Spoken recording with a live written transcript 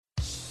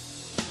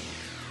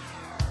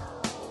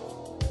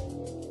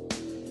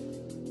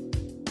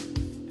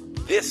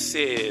This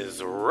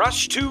is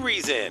Rush to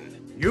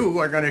Reason. You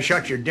are going to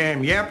shut your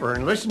damn yapper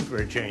and listen for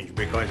a change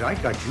because I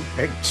got you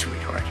pegged,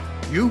 sweetheart.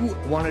 You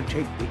want to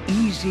take the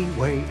easy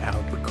way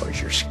out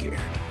because you're scared.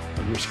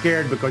 And you're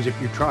scared because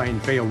if you try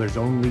and fail, there's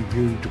only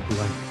you to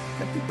blame.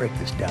 Let me break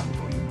this down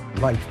for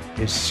you. Life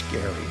is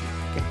scary.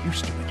 Get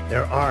used to it.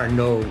 There are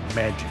no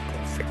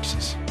magical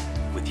fixes.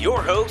 With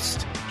your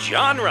host,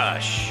 John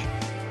Rush.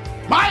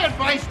 My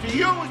advice to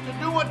you is to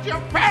do what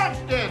your parents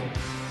did.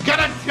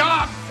 Get a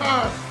job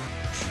first.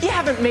 You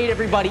haven't made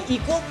everybody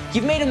equal.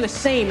 You've made them the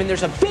same, and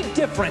there's a big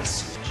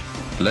difference.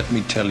 Let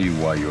me tell you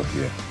why you're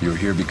here. You're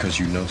here because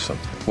you know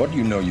something. What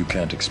you know you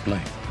can't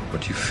explain,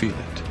 but you feel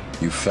it.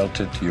 You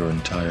felt it your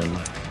entire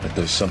life, that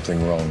there's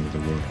something wrong with the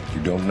world.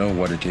 You don't know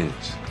what it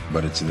is,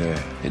 but it's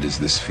there. It is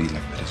this feeling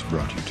that has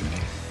brought you to me.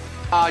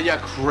 Are you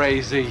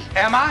crazy?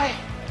 Am I?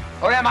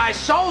 Or am I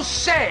so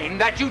sane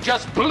that you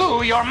just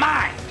blew your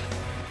mind?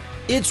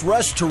 It's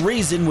Rush to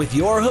Reason with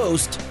your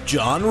host,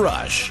 John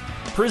Rush.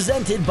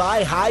 Presented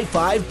by High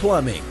Five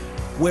Plumbing,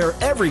 where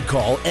every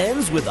call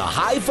ends with a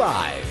high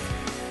five.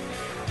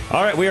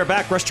 All right, we are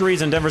back. Rush to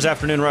Reason, Denver's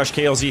Afternoon Rush,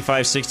 KLZ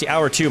 560,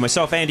 Hour 2.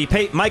 Myself, Andy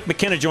Pate, Mike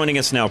McKenna joining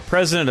us now,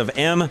 president of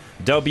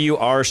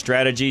MWR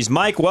Strategies.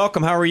 Mike,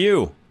 welcome. How are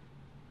you?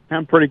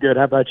 I'm pretty good.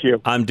 How about you?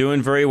 I'm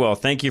doing very well.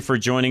 Thank you for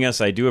joining us.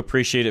 I do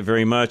appreciate it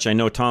very much. I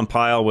know Tom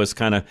Pyle was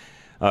kind of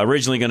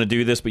originally going to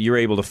do this, but you were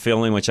able to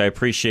fill in, which I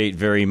appreciate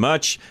very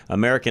much.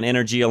 American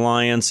Energy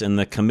Alliance and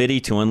the Committee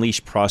to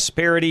Unleash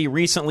Prosperity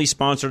recently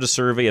sponsored a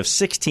survey of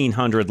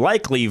 1,600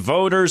 likely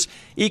voters,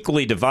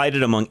 equally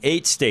divided among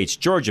 8 states,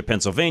 Georgia,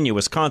 Pennsylvania,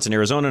 Wisconsin,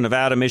 Arizona,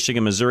 Nevada,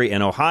 Michigan, Missouri,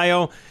 and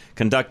Ohio,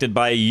 conducted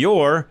by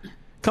your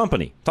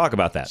company. Talk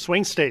about that.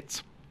 Swing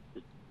states.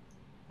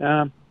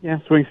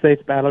 Swing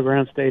states,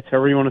 battleground states,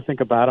 however you want to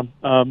think about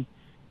them.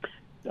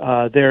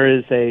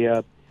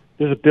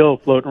 There's a bill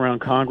floating around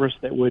Congress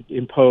that would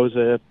impose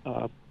a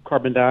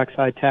carbon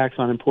dioxide tax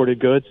on imported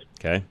goods.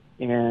 Okay.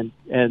 And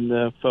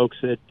the folks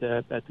at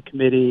the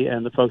committee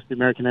and the folks at the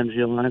American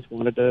Energy Alliance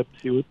wanted to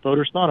see what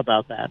voters thought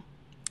about that.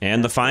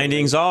 And the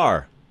findings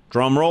are,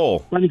 drum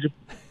roll. Findings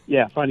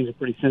are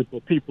pretty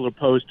simple. People are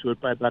opposed to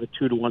it by about a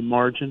 2-to-1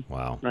 margin.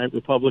 Wow. Right?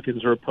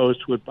 Republicans are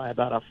opposed to it by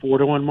about a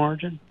 4-to-1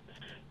 margin.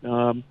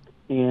 And,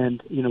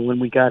 when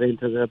we got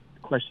into the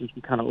questions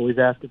we kind of always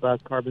ask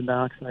about carbon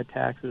dioxide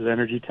taxes,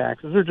 energy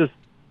taxes, or just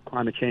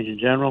climate change in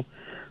general,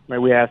 right?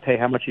 We asked, hey,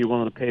 how much are you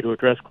willing to pay to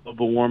address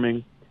global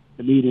warming?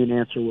 The median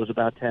answer was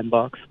about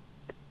 $10.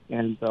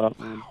 And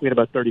we had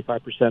about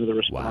 35% of the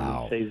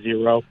respondents say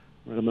zero.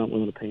 I'm not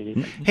willing to pay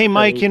anything. Hey,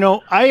 Mike,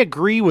 I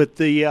agree with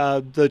the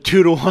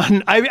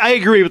 2-to-1. I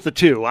agree with the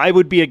 2. I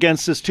would be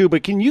against this too,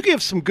 but can you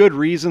give some good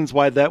reasons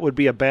why that would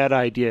be a bad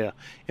idea,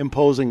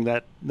 imposing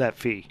that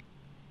fee?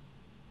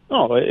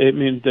 Oh, I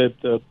mean,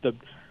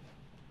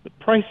 the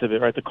price of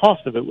it, right, the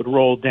cost of it would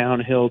roll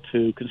downhill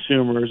to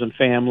consumers and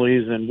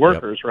families and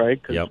workers,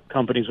 right, because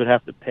companies would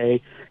have to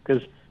pay.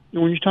 Because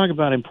when you're talking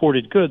about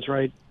imported goods,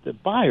 right, the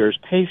buyers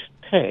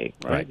pay,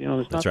 right?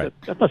 It's not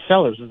the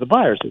sellers, it's the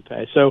buyers who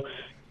pay. So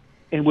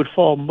it would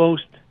fall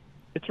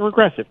it's a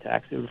regressive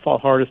tax. It would fall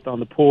hardest on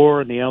the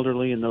poor and the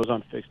elderly and those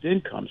on fixed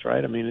incomes,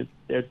 right? I mean,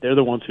 they're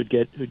the ones who'd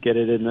get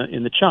it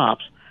in the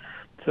chops.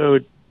 So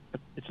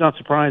it's not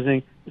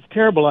surprising. It's a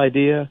terrible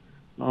idea.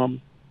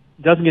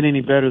 It doesn't get any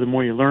better the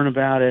more you learn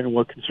about it. And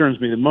what concerns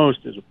me the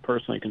most is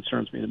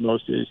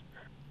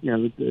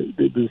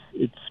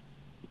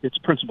its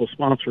principal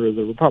sponsor is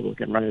a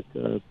Republican, right?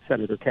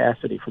 Senator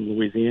Cassidy from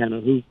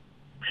Louisiana, who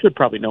should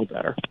probably know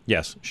better.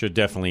 Yes, should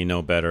definitely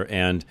know better.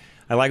 And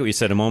I like what you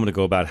said a moment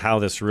ago about how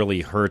this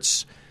really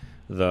hurts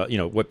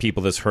what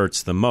people this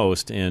hurts the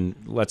most. And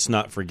let's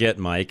not forget,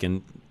 Mike,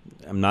 and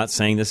I'm not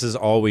saying this is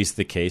always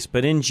the case,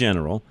 but in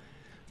general,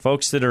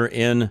 folks that are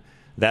in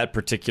that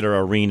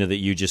particular arena that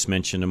you just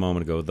mentioned a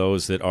moment ago,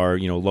 those that are,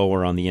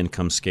 lower on the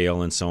income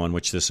scale and so on,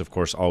 which this, of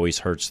course, always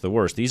hurts the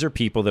worst. These are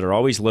people that are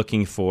always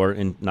looking for,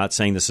 and not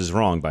saying this is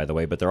wrong, by the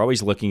way, but they're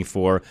always looking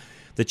for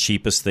the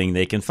cheapest thing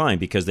they can find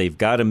because they've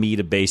got to meet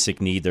a basic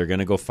need. They're going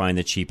to go find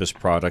the cheapest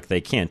product they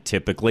can.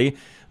 Typically,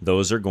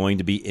 those are going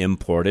to be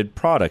imported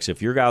products.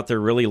 If you're out there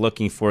really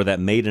looking for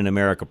that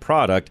made-in-America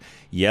product,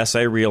 yes,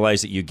 I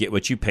realize that you get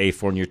what you pay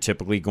for, and you're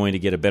typically going to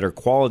get a better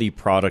quality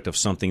product of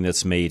something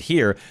that's made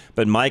here.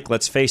 But, Mike,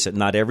 let's face it,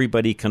 not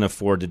everybody can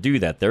afford to do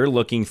that. They're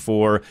looking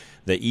for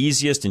the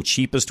easiest and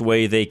cheapest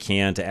way they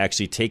can to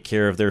actually take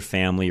care of their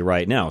family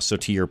right now. So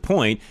to your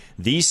point,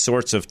 these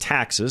sorts of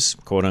taxes,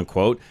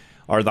 quote-unquote,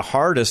 are the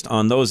hardest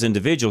on those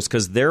individuals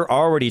because they're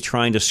already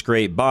trying to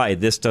scrape by.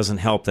 This doesn't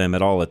help them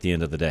at all at the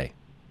end of the day.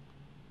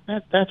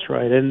 That's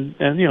right. And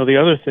the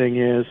other thing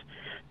is,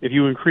 if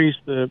you increase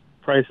the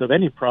price of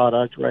any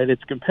product, right,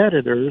 its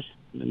competitors,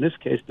 in this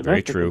case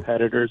domestic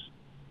competitors,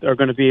 are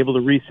going to be able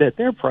to reset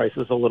their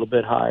prices a little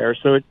bit higher.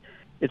 So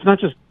it's not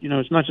just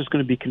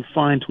going to be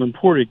confined to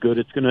imported good.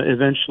 It's going to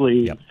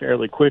eventually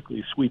fairly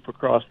quickly sweep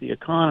across the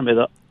economy.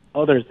 The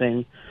other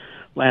thing,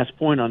 last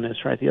point on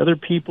this, right, the other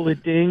people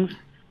it dings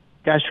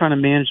guys trying to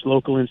manage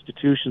local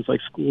institutions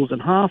like schools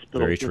and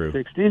hospitals with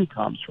fixed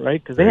incomes,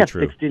 right? Because they have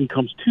fixed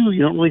incomes too.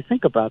 You don't really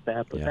think about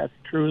that, but that's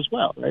true as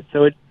well, right?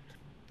 So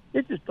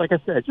it's just, like I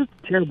said, it's just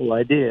a terrible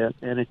idea,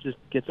 and it just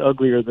gets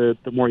uglier the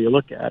more you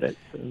look at it.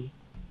 So.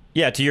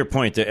 Yeah, to your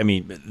point, I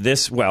mean,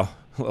 last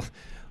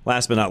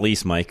but not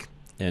least, Mike,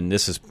 and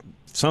this is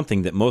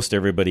something that most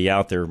everybody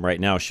out there right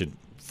now should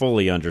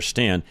fully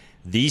understand.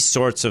 These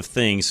sorts of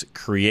things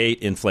create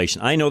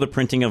inflation. I know the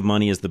printing of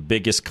money is the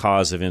biggest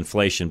cause of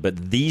inflation,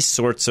 but these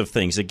sorts of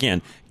things,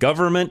 again,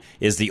 government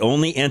is the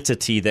only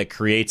entity that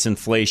creates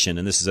inflation,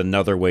 and this is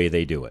another way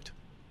they do it.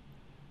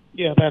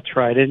 Yeah, that's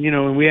right. And,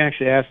 when we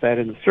actually asked that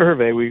in the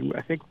survey,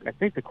 I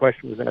think the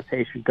question was asked,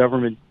 hey, should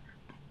government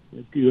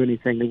do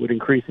anything that would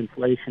increase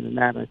inflation? And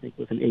that, I think,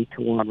 was an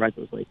 8-1, right? It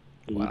was like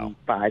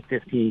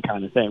 85-15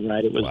 kind of thing,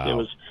 right? It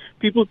was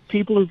people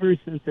are very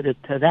sensitive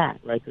to that,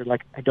 right? They're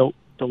like, I don't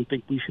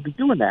think we should be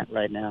doing that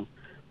right now.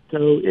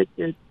 So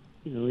it's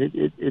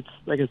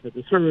like I said,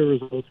 the survey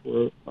results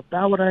were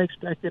about what I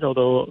expected,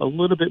 although a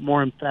little bit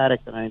more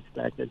emphatic than I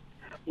expected.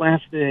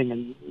 Last thing,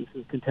 and this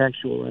is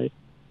contextual, right?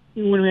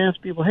 When we ask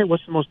people, hey,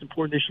 what's the most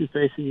important issue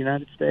facing the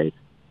United States?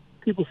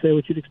 People say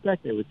what you'd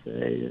expect. They would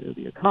say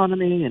the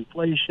economy,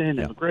 inflation,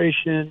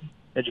 immigration,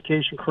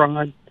 education,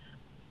 crime.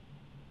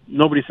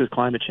 Nobody says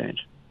climate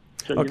change.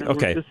 So,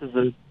 okay. This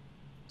is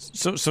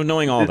So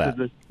knowing all that,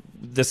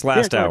 this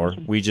last hour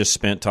we just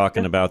spent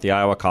talking about the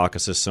Iowa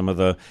caucuses, some of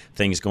the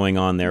things going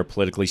on there,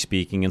 politically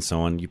speaking, and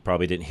so on. You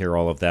probably didn't hear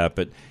all of that,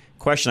 but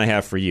question I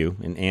have for you,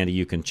 and Andy,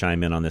 you can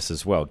chime in on this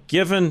as well.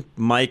 Given,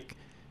 Mike,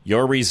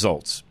 your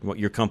results, what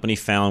your company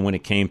found when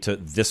it came to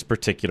this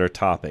particular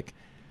topic,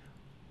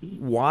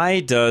 why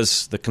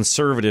does the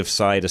conservative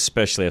side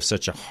especially have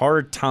such a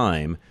hard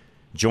time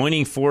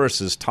joining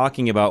forces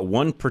talking about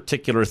one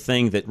particular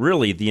thing that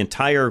really the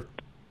entire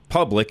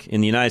public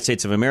in the United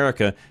States of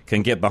America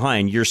can get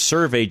behind? Your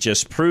survey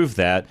just proved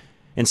that.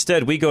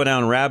 Instead, we go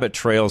down rabbit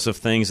trails of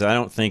things that I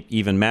don't think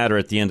even matter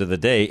at the end of the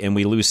day, and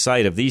we lose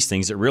sight of these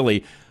things that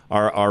really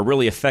are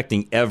really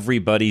affecting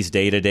everybody's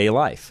day-to-day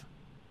life.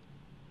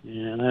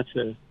 Yeah,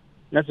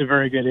 that's a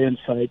very good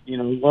insight.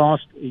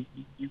 Lost.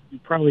 You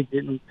probably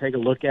didn't take a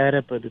look at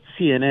it, but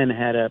CNN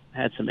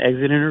had some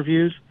exit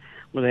interviews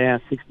where they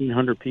asked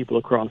 1,600 people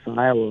across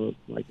Iowa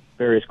like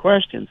various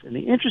questions, and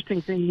the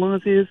interesting thing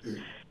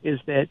is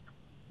that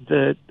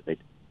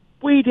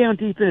way down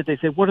deep in it, they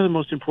said, what are the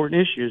most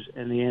important issues?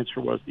 And the answer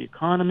was the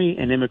economy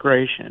and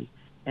immigration.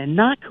 And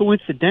not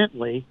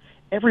coincidentally,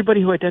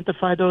 everybody who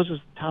identified those as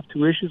the top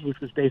two issues, which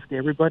was basically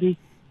everybody,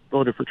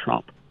 voted for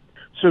Trump.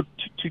 So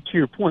to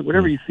your point,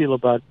 whatever you feel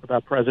about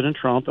President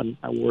Trump, and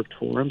I worked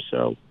for him,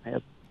 so I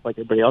have, like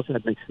everybody else, I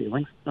have mixed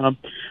feelings.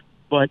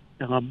 But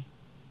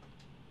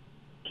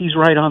he's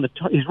right on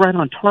he's right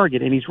on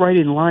target, and he's right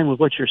in line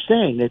with what you're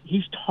saying, that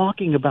he's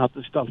talking about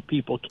the stuff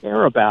people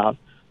care about,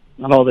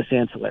 not all this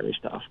ancillary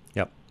stuff.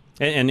 Yep.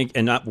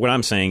 And what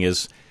I'm saying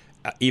is,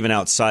 even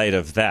outside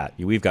of that,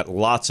 we've got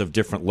lots of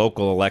different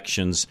local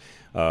elections,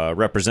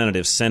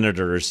 representatives,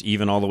 senators,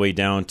 even all the way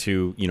down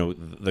to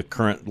the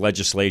current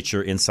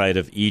legislature inside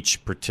of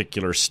each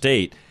particular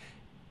state.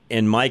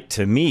 And Mike,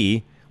 to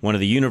me, one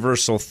of the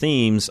universal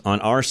themes on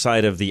our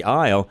side of the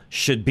aisle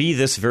should be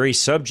this very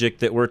subject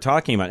that we're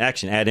talking about.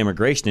 Actually, add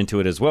immigration into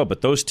it as well.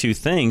 But those two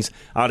things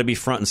ought to be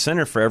front and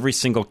center for every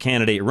single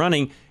candidate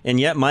running. And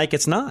yet, Mike,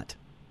 it's not.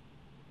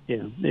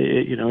 Yeah,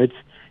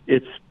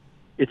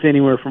 it's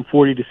anywhere from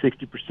 40 to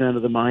 60%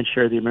 of the mind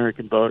share of the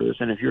American voters.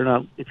 And if you're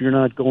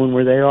not going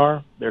where they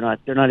are, they're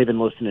not even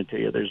listening to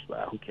you.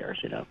 Who cares?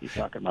 You're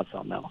talking about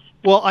something else.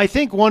 Well, I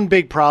think one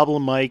big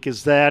problem, Mike,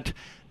 is that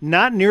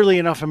not nearly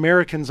enough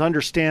Americans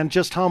understand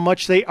just how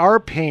much they are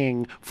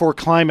paying for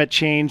climate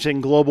change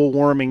and global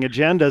warming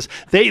agendas.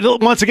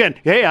 Once again,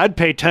 hey, I'd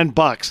pay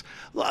 $10.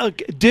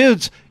 Look,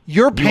 dudes,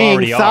 you're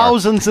paying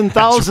thousands and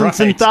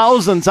thousands and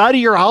thousands out of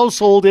your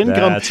household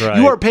income. That's right.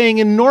 You are paying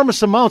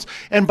enormous amounts.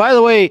 And by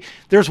the way,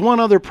 there's one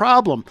other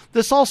problem.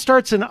 This all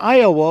starts in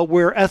Iowa,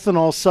 where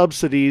ethanol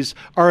subsidies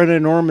are an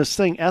enormous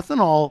thing.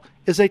 Ethanol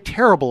is a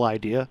terrible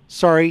idea.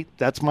 Sorry,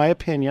 that's my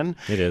opinion.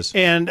 It is.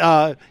 And,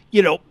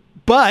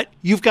 but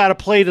you've got to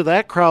play to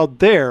that crowd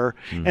there.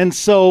 And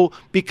so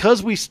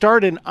because we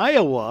start in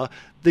Iowa,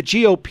 the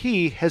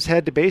GOP has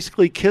had to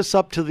basically kiss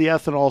up to the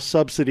ethanol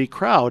subsidy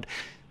crowd.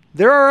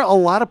 There are a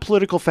lot of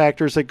political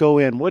factors that go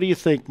in. What do you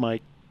think,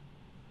 Mike?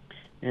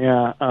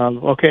 Yeah,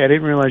 okay, I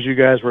didn't realize you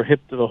guys were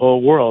hip to the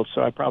whole world,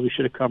 so I probably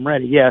should have come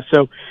ready. Yeah,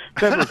 so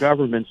federal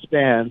government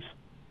spends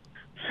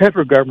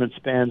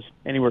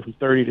anywhere from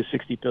 $30 to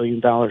 $60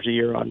 billion a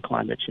year on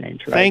climate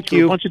change, right? Thank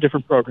you. A bunch of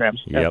different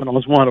programs. Yep. Ethanol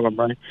is one of them,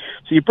 right?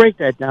 So you break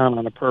that down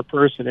on a per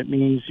person, it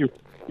means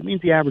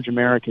the average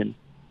American,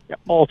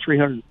 all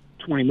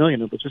 320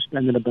 million of us, are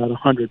spending about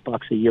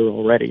 $100 a year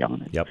already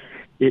on it. Yep.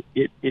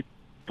 It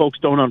folks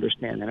don't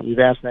understand that. And we've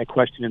asked that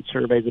question in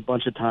surveys a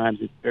bunch of times.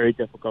 It's very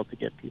difficult to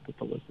get people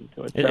to listen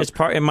to it. It's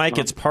part, and Mike,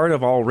 it's part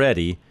of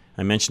already.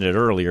 I mentioned it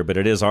earlier, but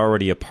it is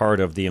already a part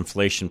of the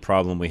inflation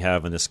problem we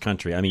have in this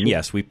country. I mean,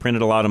 yes, we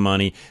printed a lot of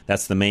money.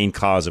 That's the main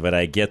cause of it.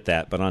 I get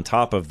that. But on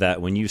top of that,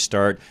 when you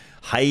start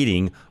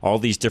hiding all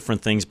these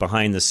different things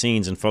behind the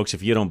scenes, and folks,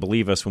 if you don't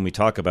believe us when we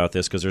talk about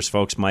this, because there's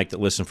folks, Mike,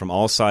 that listen from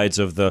all sides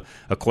of the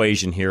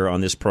equation here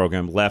on this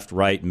program, left,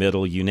 right,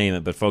 middle, you name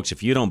it. But folks,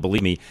 if you don't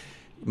believe me,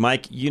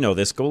 Mike, you know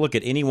this. Go look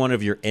at any one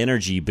of your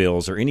energy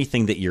bills or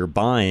anything that you're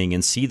buying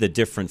and see the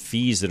different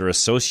fees that are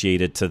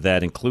associated to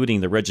that, including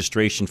the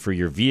registration for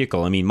your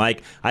vehicle. I mean,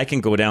 Mike, I can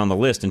go down the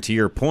list, and to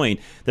your point,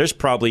 there's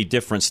probably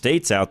different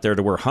states out there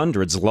to where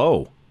hundreds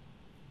low.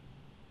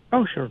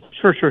 Oh, sure.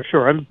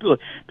 And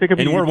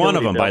we're one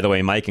of them, by the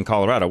way, Mike, in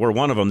Colorado. We're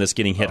one of them that's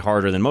getting hit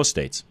harder than most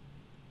states.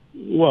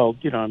 Well,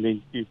 I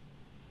mean,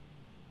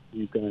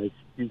 you guys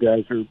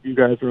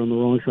are on the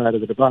wrong side of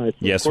the divide.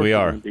 So yes, we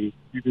are.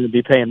 You're going to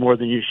be paying more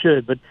than you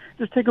should. But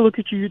just take a look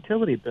at your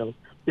utility bill.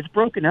 It's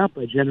broken out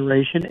by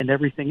generation and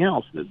everything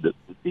else. The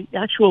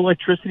actual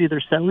electricity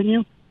they're selling you,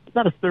 it's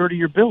about a third of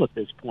your bill at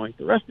this point.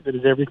 The rest of it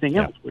is everything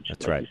else, which,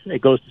 that's like right, you say,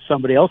 goes to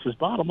somebody else's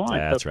bottom line.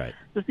 That's right.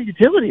 Just the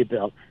utility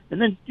bill,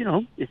 and then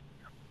if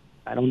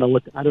I don't know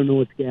what the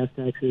gas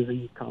tax is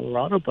in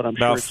Colorado, but I'm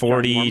about sure it's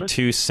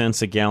 42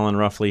 cents a gallon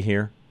roughly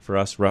here for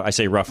us. I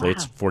say roughly,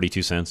 It's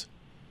 42 cents.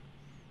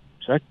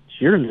 So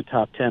you're in the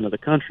top 10 of the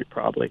country,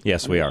 probably.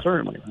 Yes, we are.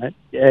 Certainly, right?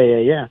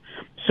 Yeah.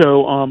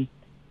 So,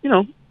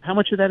 how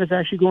much of that is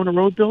actually going to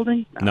road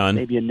building? None.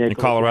 Maybe a nickel. In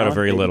Colorado, gallon,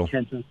 very little.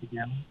 10 cents a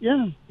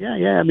gallon.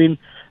 Yeah. I mean,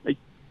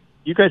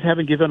 you guys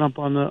haven't given up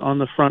on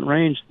the Front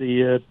Range,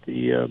 the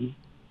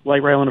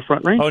light rail on the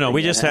Front Range. Oh, no,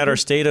 we just had our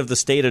State of the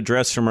State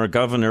address from our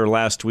governor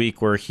last week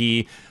where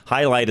he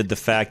highlighted the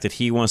fact that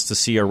he wants to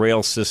see a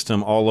rail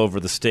system all over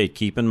the state.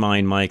 Keep in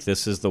mind, Mike,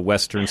 this is the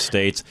western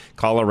states,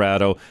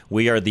 Colorado.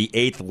 We are the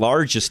 8th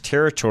largest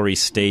territory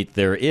state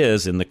there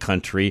is in the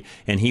country,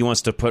 and he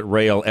wants to put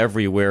rail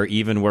everywhere,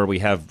 even where we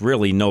have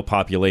really no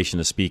population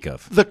to speak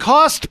of. The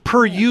cost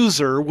per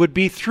user would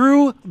be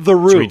through the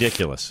roof. It's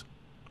ridiculous.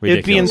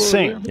 It'd be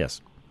insane.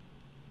 Yes.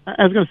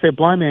 I was going to say a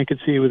blind man could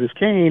see it with his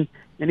cane.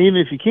 And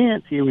even if you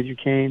can't see it with your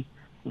cane,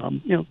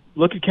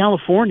 look at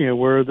California,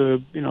 where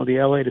the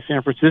LA to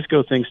San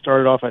Francisco thing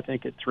started off, I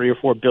think, at $3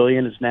 or $4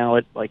 billion, is now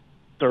at like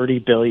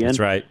 $30 billion. That's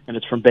right. And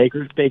it's from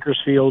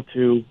Bakersfield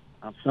to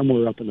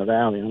somewhere up in the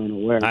valley. I don't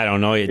know where. I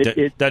don't know.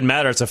 It doesn't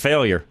matter. It's a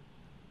failure.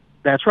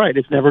 It's right.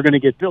 It's never going to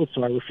get built,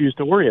 so I refuse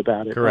to worry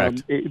about it.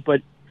 Correct.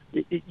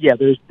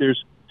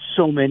 There's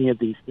so many of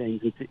these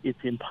things. It's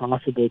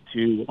impossible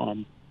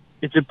to.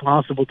 It's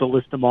impossible to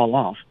list them all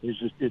off.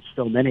 It's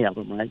so many of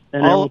them, right?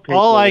 And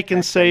all I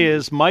can say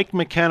is Mike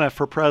McKenna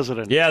for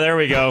president. Yeah, there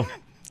we go.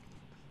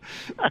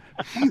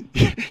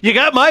 You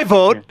got my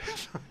vote.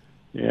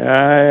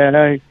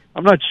 Yeah,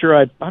 I'm not sure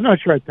I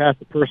passed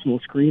the personal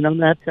screen on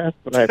that test,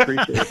 but I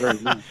appreciate it very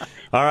much.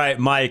 All right,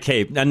 Mike.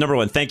 Hey, number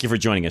one, thank you for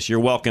joining us. You're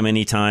welcome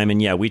anytime. And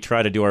yeah, we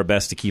try to do our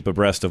best to keep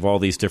abreast of all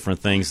these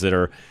different things that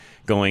are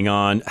going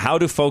on. How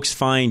do folks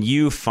find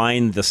you,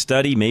 find the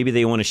study? Maybe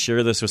they want to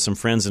share this with some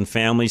friends and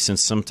family,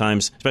 since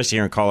sometimes, especially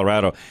here in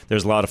Colorado,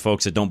 there's a lot of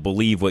folks that don't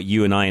believe what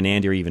you and I and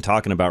Andy are even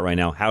talking about right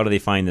now. How do they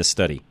find this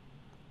study?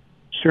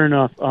 Sure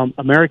enough,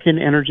 American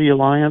Energy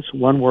Alliance,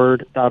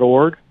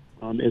 oneword.org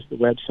is the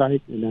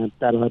website, and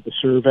that'll have the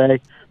survey.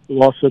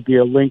 There'll also be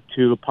a link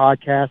to a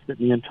podcast that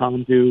me and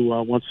Tom do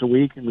once a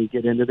week, and we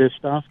get into this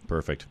stuff.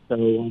 Perfect.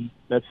 So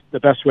that's the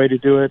best way to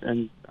do it,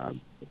 and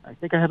I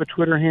think I have a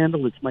Twitter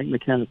handle. It's Mike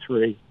McKenna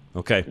 3.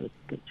 Okay.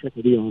 Check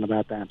with Elon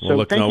about that.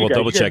 We'll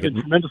double check it.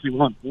 Tremendously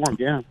well informed,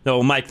 yeah.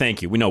 No, Mike,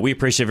 thank you. We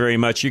appreciate it very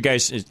much. You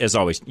guys, as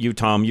always, you,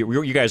 Tom,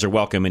 you guys are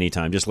welcome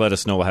anytime. Just let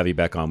us know. We'll have you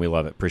back on. We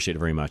love it. Appreciate it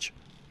very much.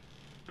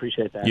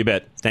 Appreciate that. You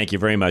bet. Thank you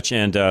very much.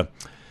 And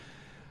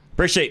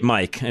appreciate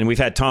Mike. And we've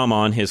had Tom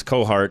on, his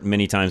cohort,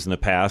 many times in the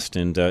past,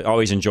 and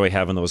always enjoy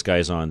having those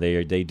guys on.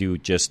 They do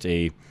just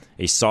a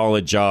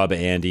solid job,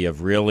 Andy,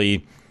 of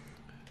really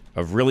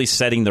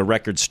setting the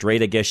record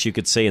straight, I guess you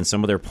could say, in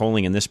some of their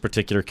polling in this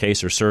particular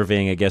case, or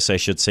surveying, I guess I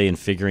should say, and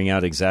figuring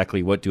out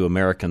exactly what do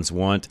Americans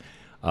want.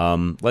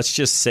 Let's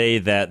just say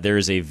that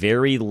there's a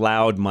very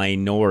loud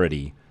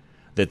minority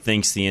that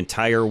thinks the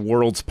entire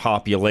world's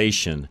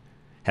population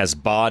has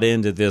bought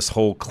into this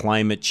whole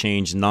climate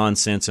change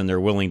nonsense and they're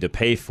willing to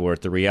pay for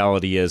it. The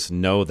reality is,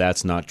 no,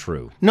 that's not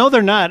true. No,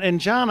 they're not. And,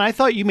 John, I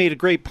thought you made a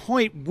great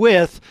point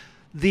with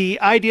the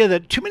idea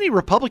that too many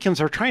Republicans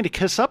are trying to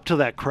kiss up to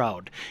that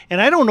crowd. And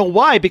I don't know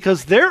why,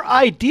 because their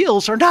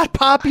ideals are not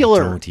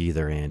popular. I don't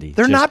either, Andy.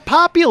 They're not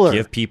popular.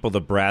 Give people the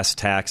brass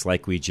tacks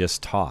like we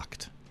just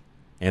talked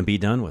and be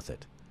done with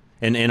it.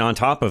 And on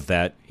top of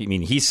that, I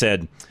mean, he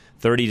said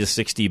 30 to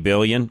 60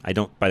 billion. By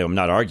the way, I'm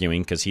not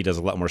arguing because he does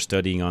a lot more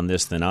studying on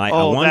this than I.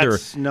 Oh, I wonder.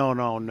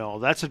 No.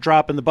 That's a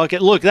drop in the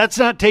bucket. Look, that's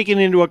not taking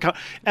into account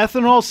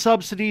ethanol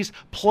subsidies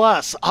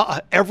plus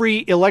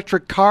every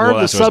electric car,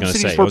 the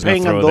subsidies we're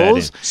paying on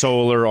those.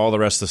 Solar, all the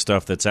rest of the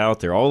stuff that's out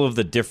there, all of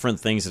the different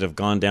things that have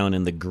gone down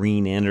in the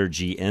green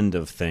energy end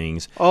of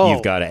things,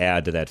 you've got to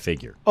add to that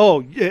figure.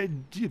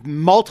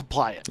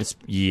 Multiply it.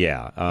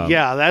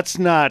 That's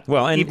not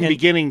even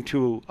beginning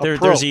to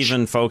approach. There's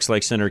even folks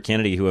like Senator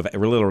Kennedy who have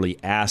literally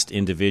asked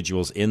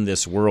individuals in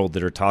this world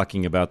that are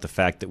talking about the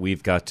fact that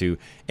we've got to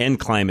end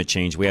climate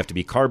change. We have to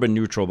be carbon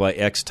neutral by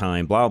X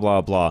time, blah,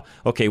 blah, blah.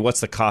 Okay,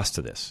 what's the cost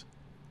of this?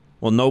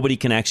 Well, nobody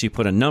can actually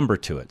put a number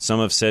to it. Some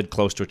have said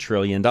close to $1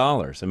 trillion.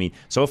 I mean,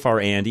 so far,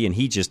 Andy, and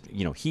he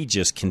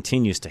just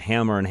continues to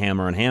hammer and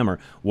hammer and hammer.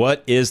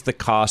 What is the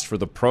cost for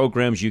the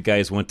programs you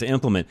guys want to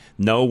implement?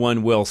 No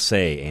one will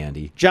say,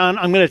 Andy. John,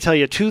 I'm going to tell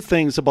you two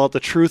things about the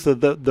truth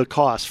of the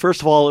cost. First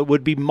of all, it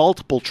would be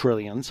multiple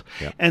trillions.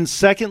 Yep. And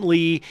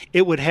secondly,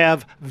 it would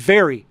have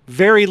very,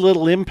 very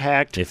little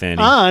impact, if any,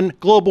 on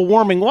global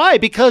warming. Why?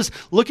 Because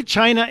look at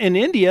China and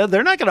India.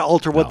 They're not going to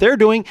alter what they're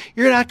doing.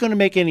 You're not going to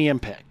make any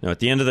impact. No, at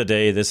the end of the day,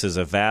 this is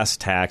a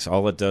vast tax.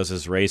 All it does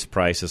is raise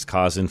prices,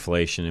 cause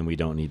inflation, and we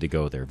don't need to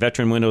go there.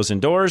 Veteran Windows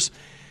and Doors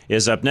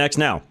is up next.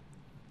 Now,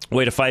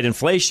 way to fight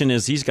inflation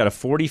is he's got a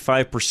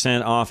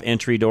 45% off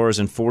entry doors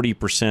and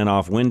 40%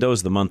 off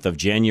windows the month of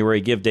January.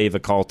 Give Dave a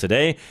call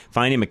today.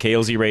 Find him at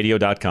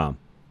klzradio.com.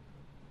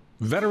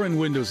 Veteran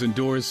Windows and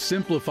Doors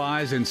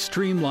simplifies and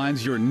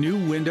streamlines your new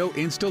window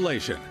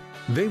installation.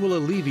 They will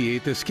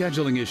alleviate the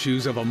scheduling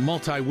issues of a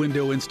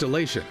multi-window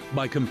installation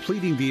by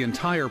completing the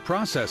entire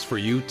process for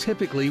you,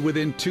 typically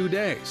within 2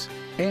 days.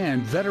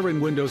 And Veteran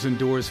Windows and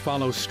Doors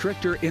follow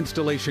stricter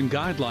installation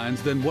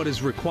guidelines than what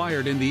is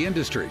required in the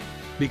industry,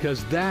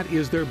 because that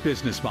is their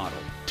business model,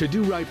 to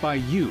do right by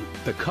you,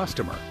 the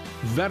customer.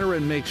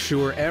 Veteran makes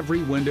sure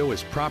every window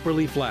is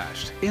properly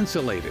flashed,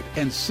 insulated,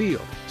 and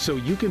sealed, so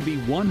you can be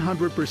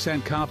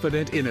 100%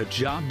 confident in a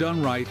job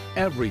done right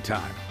every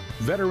time.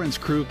 Veterans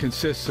Crew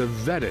consists of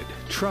vetted,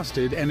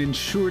 trusted, and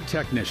insured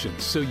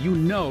technicians, so you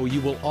know you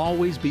will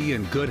always be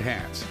in good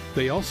hands.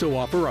 They also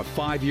offer a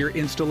 5-year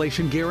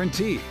installation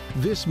guarantee.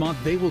 This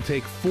month, they will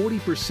take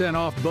 40%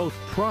 off both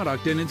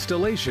product and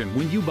installation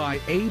when you buy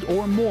 8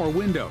 or more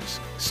windows.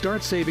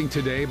 Start saving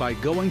today by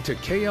going to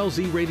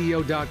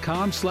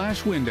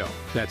klzradio.com/window.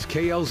 That's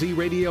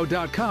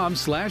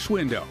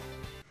klzradio.com/window.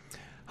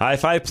 High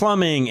Five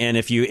Plumbing, and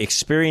if you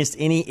experienced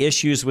any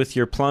issues with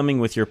your plumbing,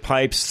 with your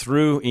pipes,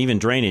 through even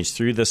drainage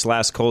through this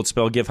last cold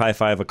spell, give High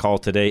Five a call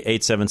today,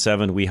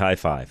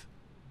 877-WE-HIGH-FIVE.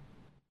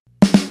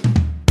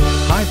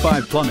 High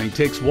Five Plumbing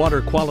takes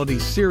water quality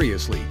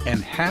seriously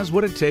and has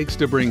what it takes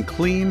to bring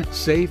clean,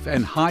 safe,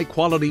 and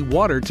high-quality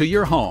water to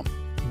your home.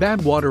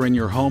 Bad water in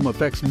your home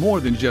affects more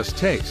than just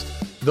taste.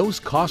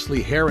 Those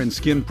costly hair and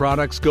skin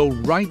products go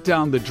right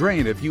down the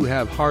drain if you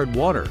have hard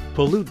water,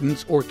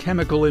 pollutants, or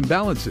chemical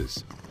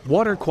imbalances.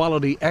 Water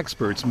quality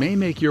experts may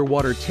make your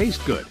water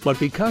taste good, but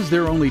because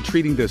they're only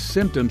treating the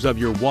symptoms of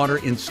your water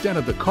instead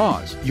of the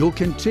cause, you'll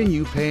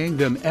continue paying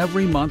them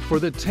every month for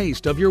the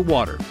taste of your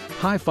water.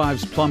 High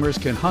Five's plumbers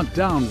can hunt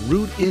down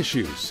root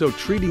issues, so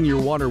treating your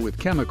water with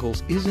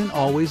chemicals isn't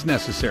always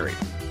necessary.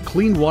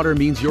 Clean water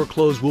means your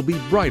clothes will be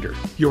brighter,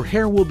 your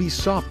hair will be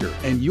softer,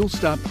 and you'll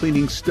stop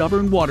cleaning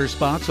stubborn water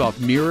spots off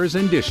mirrors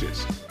and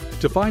dishes.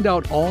 To find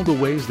out all the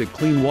ways that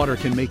clean water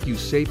can make you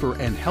safer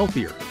and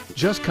healthier,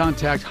 just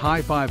contact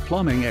High Five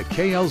Plumbing at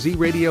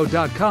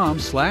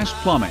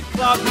klzradio.com/plumbing.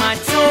 Clog my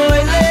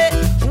toilet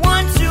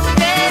one too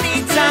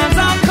many times.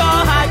 I'll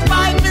call High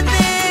Five for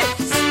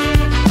this.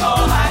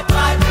 Call High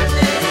Five for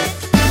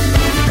this.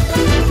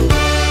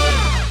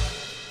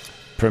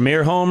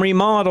 Premier Home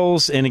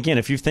Remodels. And again,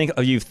 if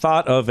you've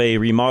thought of a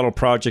remodel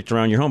project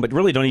around your home but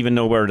really don't even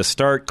know where to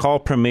start, call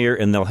Premier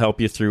and they'll help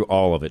you through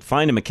all of it.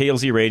 Find them at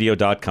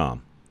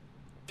klzradio.com.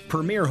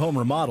 Premier Home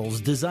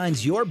Remodels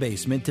designs your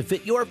basement to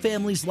fit your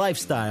family's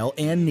lifestyle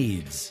and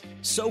needs.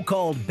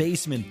 So-called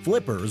basement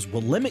flippers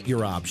will limit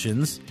your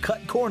options,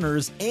 cut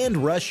corners, and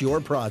rush your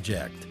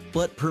project.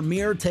 But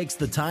Premier takes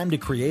the time to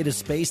create a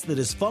space that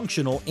is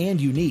functional and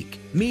unique,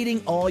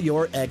 meeting all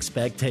your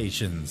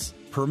expectations.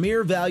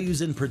 Premier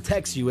values and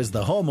protects you as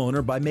the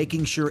homeowner by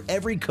making sure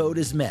every code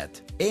is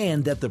met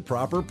and that the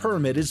proper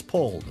permit is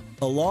pulled,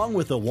 along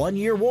with a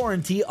 1-year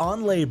warranty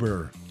on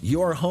labor.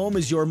 Your home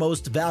is your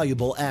most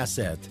valuable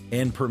asset,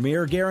 and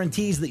Premier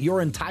guarantees that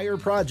your entire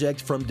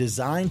project from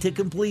design to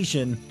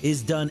completion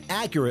is done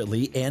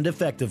accurately and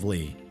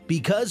effectively.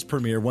 Because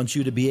Premier wants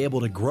you to be able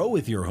to grow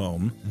with your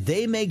home,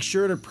 they make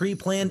sure to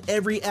pre-plan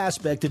every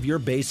aspect of your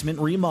basement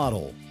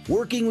remodel,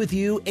 working with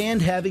you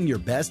and having your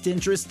best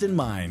interest in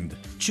mind.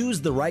 Choose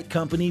the right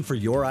company for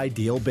your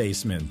ideal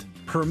basement.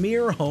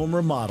 Premier Home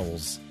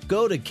Remodels.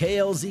 Go to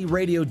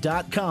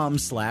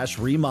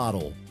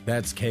klzradio.com/remodel.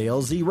 That's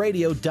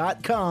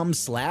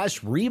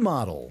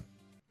klzradio.com/remodel.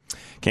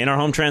 KNR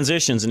Home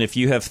Transitions. And if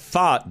you have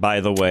thought,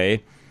 by the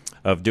way,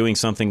 of doing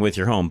something with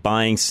your home,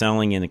 buying,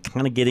 selling, and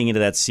kind of getting into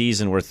that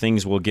season where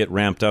things will get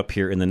ramped up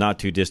here in the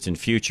not-too-distant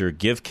future,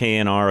 give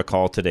K&R a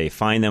call today.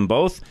 Find them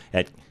both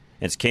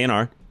it's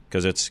K&R,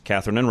 because it's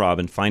Catherine and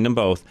Robin. Find them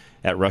both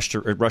at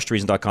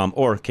rushtoreason.com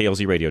or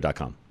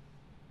klzradio.com.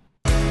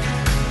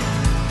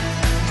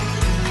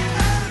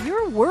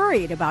 You're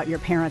worried about your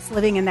parents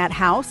living in that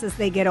house as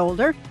they get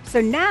older, so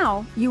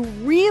now you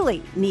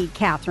really need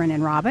Catherine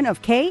and Robin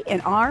of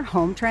K&R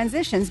Home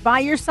Transitions by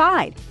your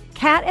side.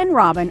 Kat and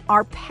Robin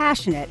are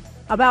passionate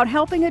about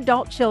helping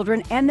adult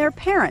children and their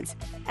parents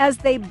as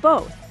they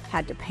both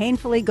had to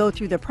painfully go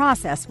through the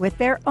process with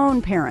their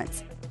own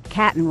parents.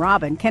 Kat and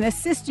Robin can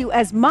assist you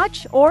as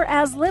much or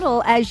as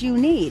little as you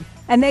need,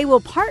 and they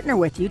will partner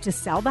with you to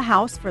sell the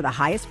house for the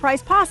highest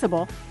price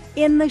possible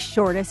in the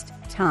shortest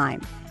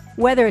time.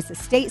 Whether it's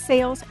estate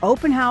sales,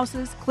 open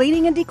houses,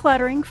 cleaning and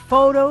decluttering,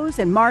 photos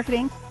and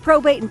marketing,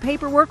 probate and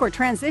paperwork, or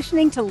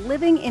transitioning to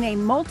living in a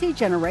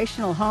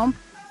multi-generational home,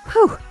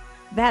 whew,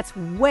 that's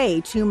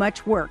way too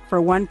much work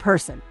for one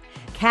person.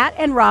 Kat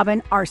and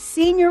Robin are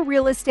senior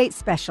real estate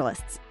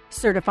specialists,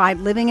 certified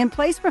living in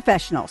place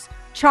professionals,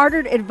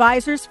 chartered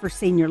advisors for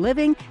senior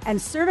living,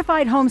 and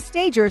certified home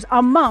stagers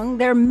among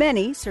their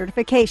many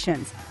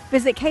certifications.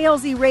 Visit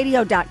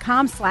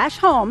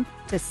klzradio.com/home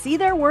to see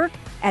their work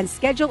and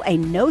schedule a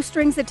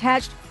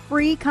no-strings-attached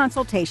free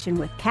consultation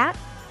with Kat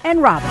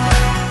and Robin.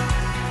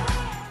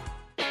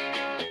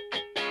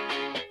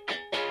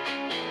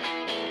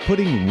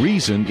 Putting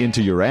reason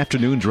into your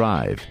afternoon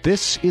drive.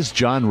 This is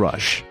John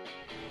Rush.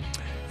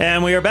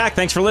 And we are back.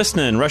 Thanks for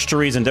listening. Rush to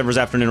Reason, Denver's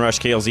Afternoon Rush,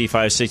 KLZ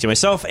 560.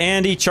 Myself,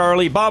 Andy,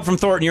 Charlie, Bob from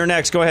Thornton. You're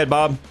next. Go ahead,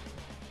 Bob.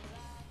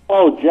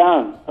 Oh,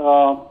 John.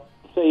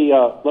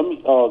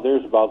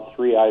 There's about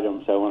 3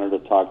 items I wanted to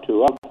talk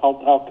to.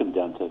 I'll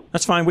condense it.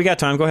 That's fine. We got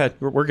time. Go ahead.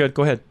 We're good.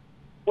 Go ahead.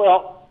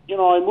 Well,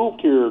 I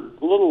moved here a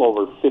little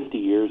over 50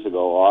 years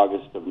ago,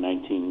 August of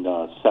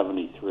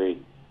 1973.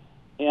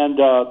 And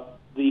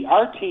the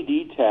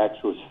RTD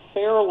tax was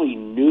fairly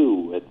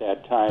new at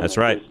that time. That's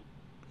right.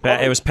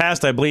 It was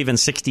passed, I believe, in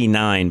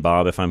 69,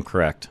 Bob, if I'm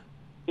correct.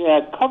 Yeah,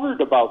 it covered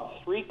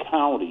about 3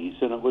 counties,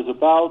 and it was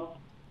about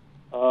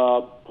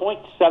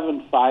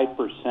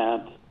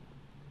 0.75%.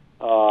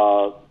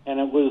 And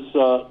it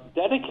was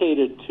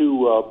dedicated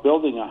to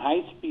building a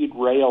high-speed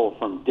rail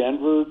from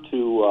Denver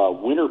to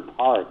Winter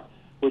Park,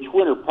 which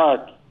Winter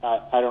Park,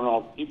 I don't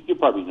know, you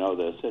probably know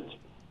this. It's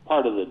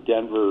part of the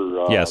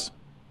Denver yes.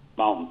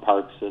 Mountain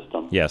Park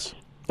system. Yes.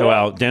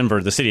 Well,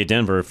 Denver, the city of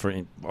Denver,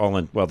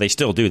 they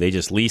still do. They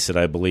just lease it,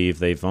 I believe.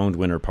 They've owned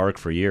Winter Park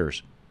for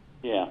years.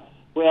 Yeah.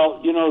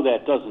 Well,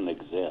 that doesn't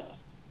exist.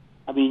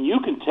 I mean, you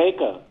can take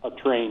a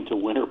train to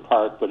Winter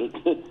Park, but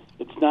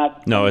it's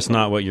not... No, it's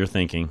not what you're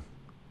thinking.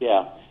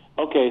 Yeah.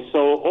 Okay,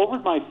 so over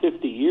my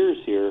 50 years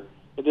here,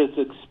 it has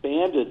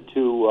expanded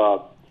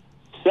to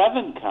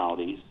 7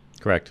 counties.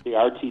 Correct. The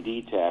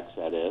RTD tax,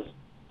 that is.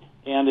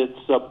 And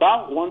it's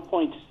about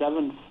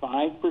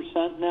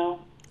 1.75% now.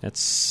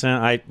 That's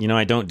I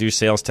don't do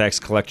sales tax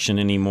collection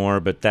anymore,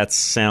 but that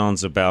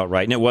sounds about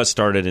right. And it was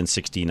started in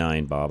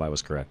 69, Bob. I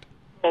was correct.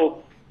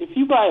 So if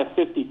you buy a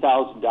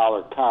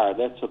 $50,000 car,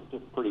 that's a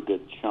pretty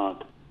good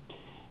chunk.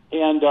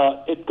 And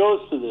it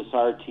goes to this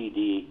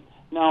RTD.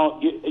 Now,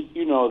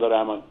 you know that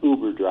I'm an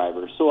Uber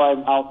driver, so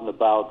I'm out and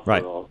about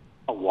for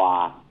a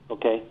lot,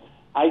 okay?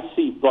 I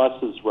see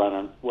buses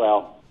running.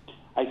 Well,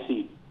 I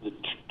see the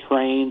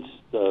trains,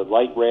 the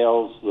light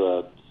rails,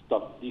 the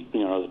stuff,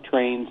 the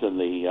trains and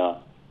the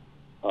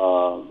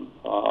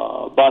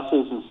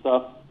buses and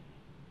stuff.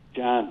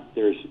 John,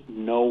 there's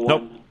no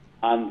one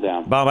on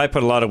them. Bob, I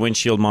put a lot of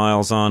windshield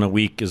miles on a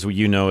week, as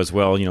you know as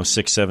well,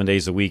 6-7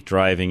 days a week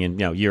driving,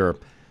 and you're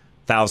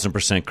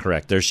 1,000%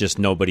 correct. There's just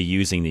nobody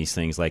using these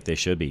things like they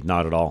should be.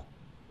 Not at all.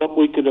 But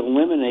we could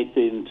eliminate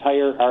the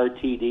entire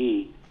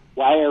RTD.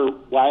 Why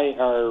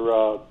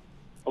are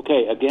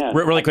okay, again.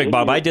 Really quick,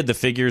 Bob, I did the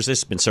figures.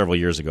 This has been several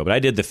years ago, but I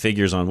did the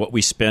figures on what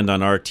we spend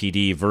on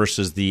RTD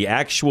versus the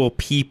actual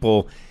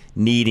people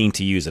needing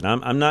to use it.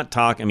 I'm not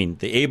talking,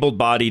 the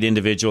able-bodied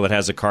individual that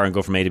has a car and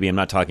go from A to B, I'm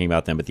not talking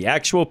about them, but the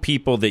actual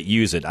people that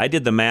use it. I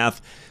did the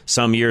math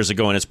some years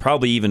ago, and it's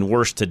probably even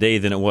worse today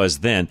than it was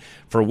then.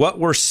 For what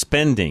we're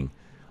spending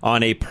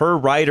on a per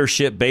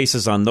ridership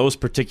basis on those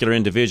particular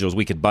individuals,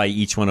 we could buy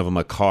each one of them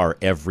a car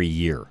every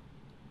year.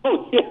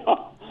 Oh, yeah.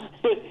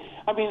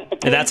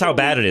 And that's how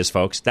bad it is,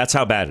 folks. That's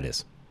how bad it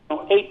is.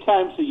 8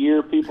 times a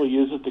year, people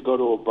use it to go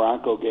to a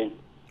Bronco game.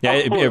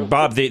 Yeah,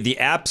 Bob, the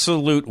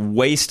absolute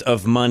waste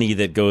of money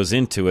that goes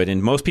into it,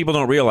 and most people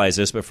don't realize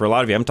this, but for a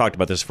lot of you, I haven't talked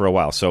about this for a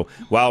while. So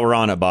while we're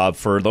on it, Bob,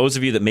 for those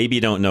of you that maybe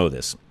don't know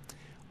this,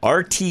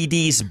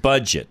 RTD's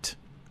budget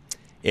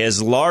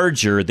is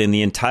larger than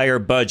the entire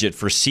budget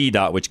for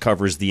CDOT, which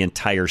covers the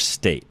entire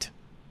state.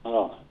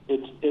 Oh,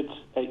 it's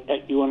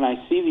when I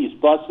see these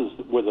buses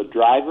with a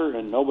driver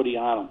and nobody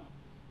on them,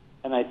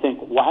 and I think,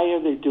 why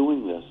are they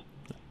doing this?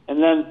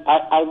 And then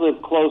I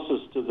live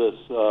closest to this.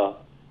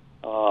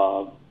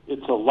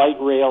 It's a light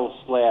rail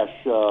 /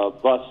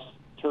 bus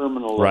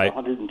terminal right.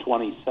 at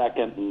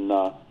 122nd and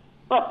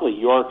roughly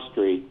York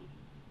Street.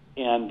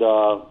 And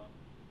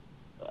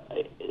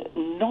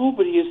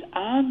nobody is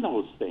on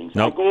those things.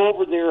 Nope. I go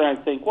over there and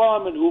I think, well,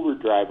 I'm an Uber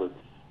driver.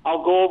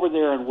 I'll go over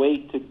there and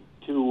wait to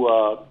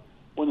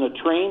when the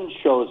train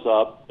shows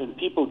up and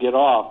people get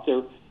off,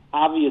 they're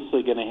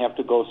obviously going to have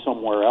to go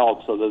somewhere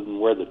else other than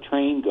where the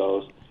train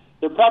goes.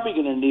 They're probably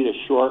going to need a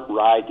short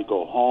ride to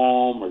go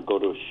home or go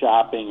to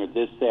shopping or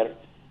this, that.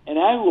 And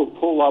I will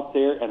pull up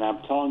there, and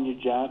I'm telling you,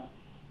 John,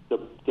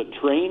 the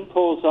train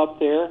pulls up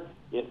there,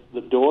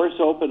 the doors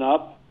open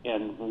up,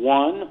 and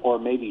one or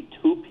maybe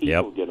two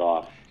people get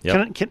off.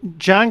 Yep.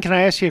 John, can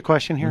I ask you a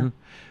question here?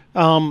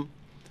 Mm-hmm.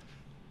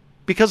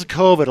 Because of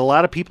COVID, a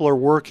lot of people are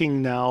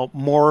working now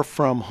more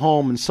from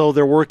home, and so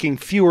they're working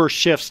fewer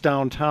shifts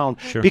downtown.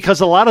 Sure.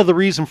 Because a lot of the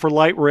reason for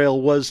light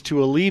rail was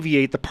to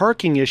alleviate the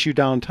parking issue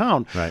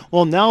downtown. Right.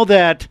 Well, now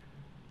that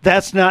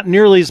that's not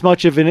nearly as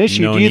much of an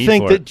issue, No do you need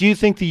think for that? it. Do you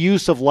think the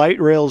use of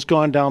light rail has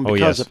gone down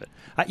because of it?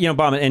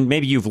 Bob, and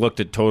maybe you've looked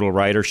at total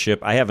ridership.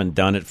 I haven't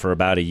done it for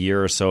about a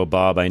year or so,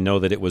 Bob. I know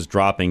that it was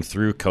dropping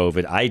through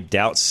COVID. I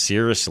doubt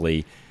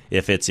seriously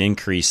if it's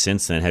increased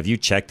since then. Have you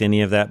checked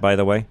any of that, by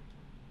the way?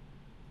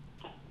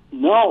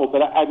 No,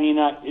 but I mean,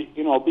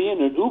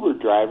 being an Uber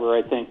driver,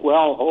 I think,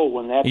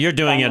 when that... You're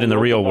doing it in the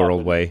real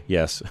world way,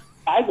 yes.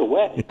 By the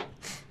way,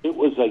 it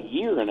was a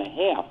year and a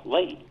half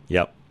late.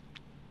 Yep.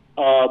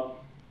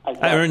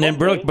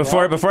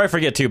 Before I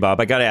forget too, Bob,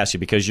 I got to ask you,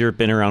 because you've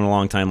been around a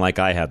long time like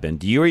I have been.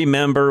 Do you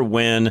remember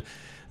when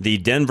the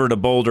Denver to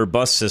Boulder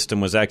bus system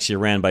was actually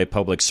ran by a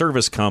public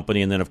service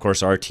company, and then, of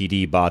course,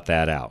 RTD bought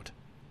that out?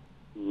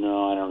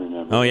 No, I don't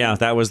remember. Oh, yeah,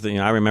 that was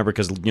I remember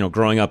because,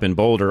 growing up in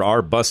Boulder,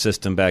 our bus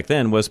system back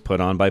then was put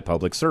on by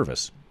public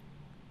service.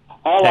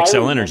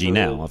 XL Energy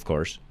now, of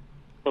course.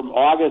 From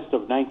August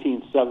of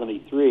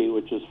 1973,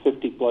 which is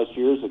 50-plus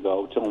years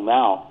ago, till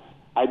now,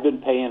 I've been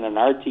paying an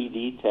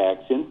RTD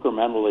tax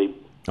incrementally.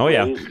 Oh,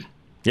 yeah.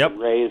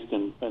 Raised,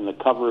 and the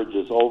coverage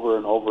is over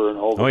and over and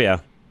over. Oh, yeah.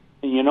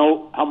 And you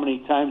know how many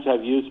times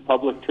I've used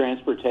public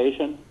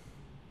transportation?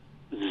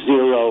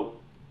 0.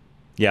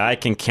 Yeah, I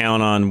can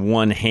count on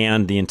one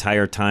hand the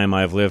entire time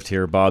I've lived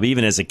here, Bob.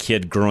 Even as a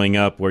kid growing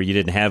up where you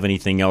didn't have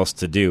anything else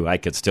to do, I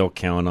could still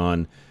count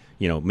on,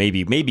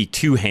 maybe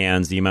two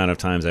hands the amount of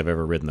times I've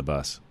ever ridden the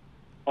bus.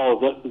 Oh,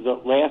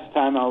 the last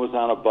time I was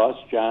on a bus,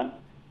 John,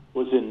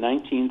 was in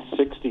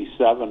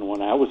 1967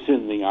 when I was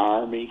in the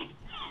Army.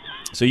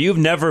 So you've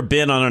never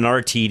been on an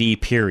RTD,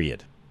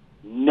 period?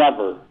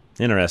 Never.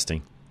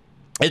 Interesting.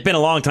 It's been a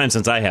long time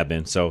since I have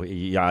been, so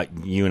yeah,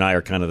 you and I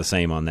are kind of the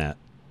same on that.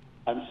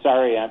 I'm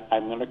sorry,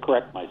 I'm going to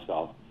correct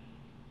myself.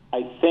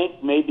 I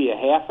think maybe a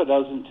half a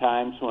dozen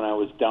times when I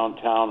was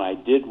downtown, I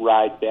did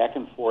ride back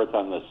and forth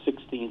on the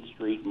 16th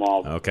Street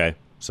Mall. Okay,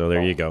 so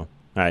there you go. All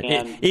right,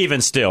 And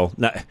even still,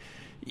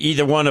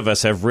 either one of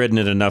us have ridden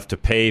it enough to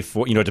pay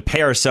for, to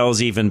pay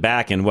ourselves even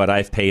back in what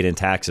I've paid in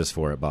taxes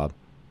for it, Bob.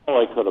 Oh,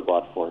 I could have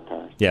bought 4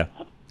 cars. Yeah.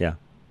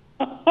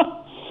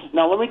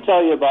 Now, let me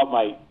tell you about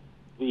I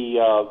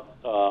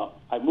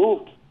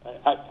moved.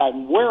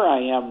 I'm where I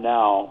am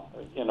now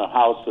in a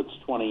house that's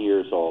 20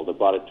 years old. I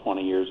bought it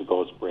 20 years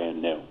ago. It's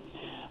brand new.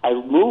 I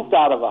moved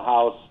out of a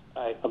house.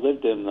 I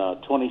lived in the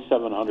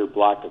 2700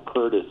 block of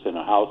Curtis in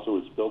a house that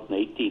was built in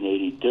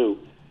 1882,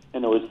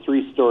 and it was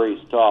 3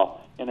 stories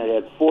tall, and it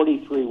had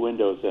 43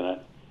 windows in it.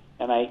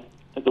 And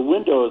the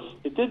windows,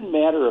 it didn't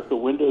matter if the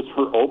windows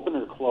were open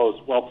or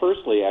closed. Well,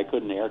 firstly, I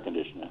couldn't air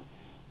condition it.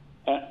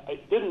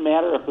 It didn't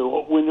matter if the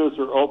windows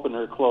were open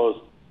or closed.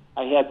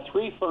 I had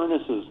 3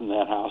 furnaces in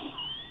that house.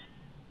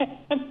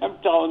 And I'm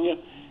telling you,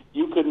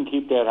 you couldn't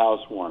keep that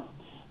house warm.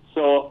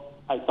 So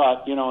I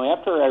thought,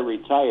 after I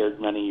retired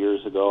many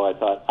years ago, I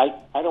thought,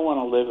 I don't want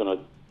to live in a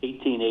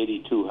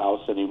 1882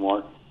 house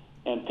anymore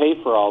and pay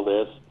for all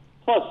this.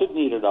 Plus, it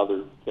needed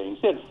other things.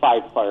 It had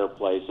 5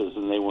 fireplaces,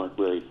 and they weren't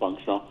very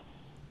functional.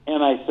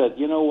 And I said,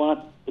 you know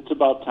what? It's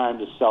about time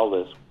to sell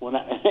this. When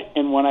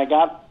I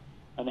got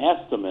an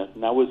estimate,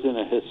 and I was in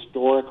a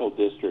historical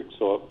district,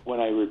 so when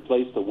I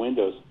replaced the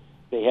windows,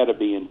 they had to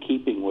be in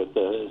keeping with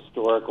the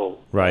historical,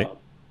 right?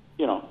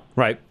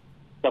 Right,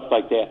 stuff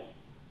like that.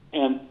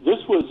 And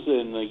this was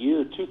in the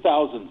year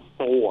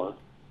 2004,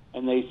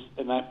 and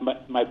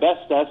my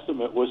best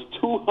estimate was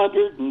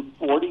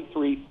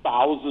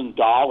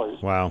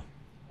 $243,000. Wow!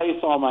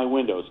 Replace all my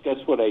windows.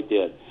 Guess what I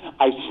did?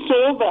 I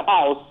sold the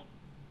house,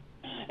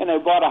 and I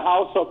bought a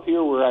house up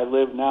here where I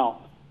live now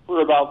for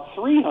about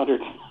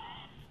 $300,000.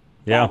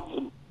 Yeah.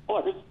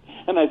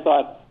 And I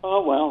thought,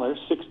 oh well, there's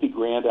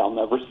 $60,000 I'll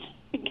never see.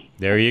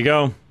 There you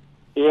go.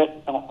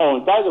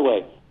 And by the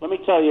way, let me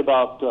tell you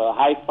about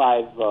High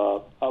Five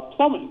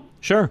Plumbing.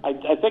 Sure.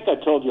 I think I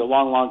told you a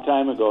long, long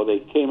time ago. They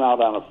came out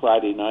on a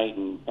Friday night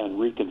and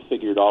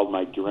reconfigured all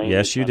my drains.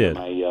 Yes, you did.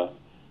 My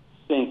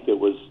sink that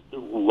was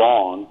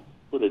wrong,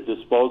 put a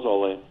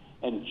disposal in,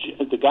 and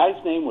the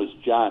guy's name was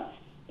John.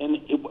 And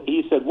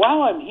he said,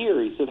 while I'm here,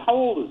 he said, how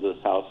old is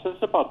this house?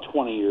 It's about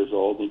 20 years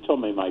old. And he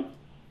told me my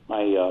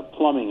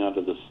plumbing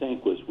under the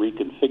sink was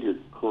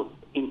reconfigured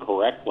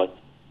incorrectly.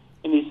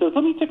 And he said,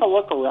 let me take a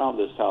look around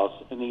this house.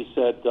 And he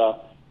said,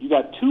 you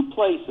got two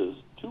places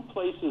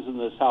in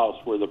this house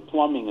where the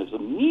plumbing is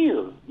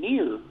near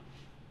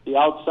the the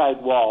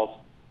outside walls.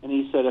 And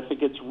he said, if it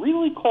gets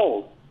really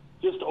cold,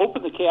 just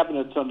open the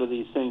cabinets under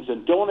these things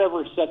and don't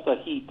ever set the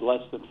heat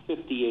less than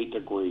 58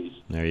 degrees.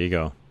 There you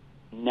go.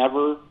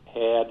 Never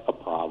had a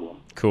problem.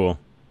 Cool.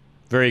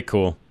 Very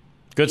cool.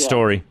 Good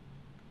story.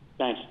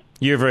 Thanks.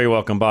 You're very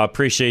welcome, Bob.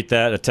 Appreciate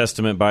that. A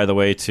testament, by the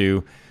way,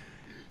 to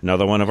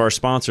another one of our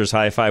sponsors,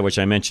 Hi-Fi, which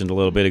I mentioned a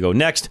little bit ago.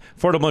 Next,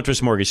 Affordable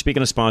Interest Mortgage.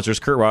 Speaking of sponsors,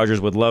 Kurt Rogers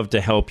would love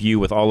to help you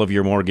with all of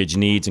your mortgage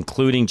needs,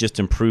 including just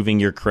improving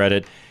your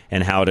credit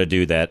and how to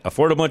do that.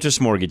 Affordable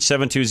Interest Mortgage,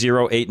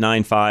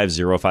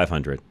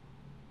 720-895-0500.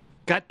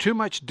 Got too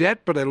much debt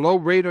but a low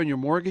rate on your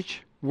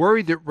mortgage?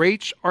 Worried that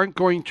rates aren't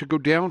going to go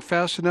down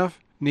fast enough?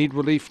 Need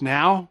relief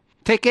now?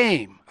 Take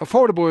AIM,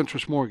 Affordable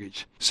Interest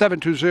Mortgage,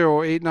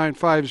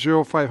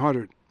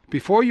 720-895-0500.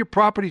 Before your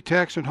property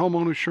tax and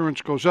homeowner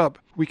insurance goes up,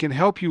 we can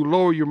help you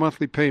lower your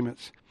monthly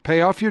payments,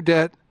 pay off your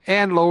debt,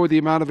 and lower the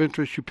amount of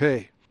interest you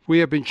pay. We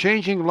have been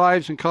changing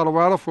lives in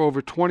Colorado for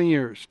over 20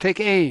 years. Take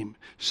AIM,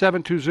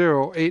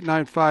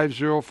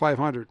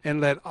 720-895-0500,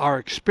 and let our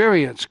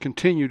experience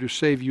continue to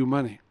save you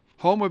money.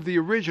 Home of the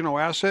original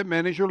Asset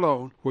Manager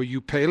loan, where you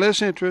pay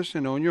less interest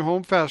and own your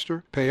home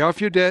faster, pay off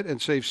your debt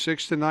and save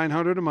 $600 to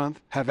 $900 a month,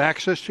 have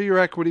access to your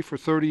equity for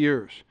 30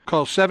 years.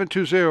 Call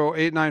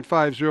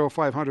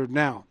 720-895-0500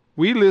 now.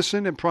 We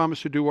listen and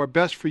promise to do our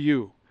best for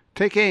you.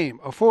 Take AIM,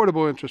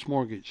 Affordable Interest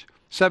Mortgage,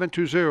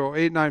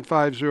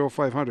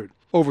 720-895-0500.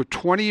 Over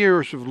 20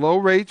 years of low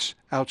rates,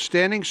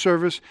 outstanding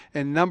service,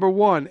 and number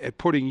one at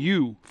putting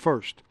you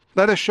first.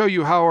 Let us show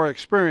you how our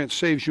experience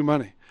saves you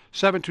money.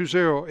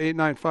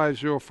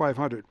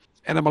 720-895-0500.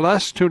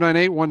 NMLS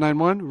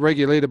 298191,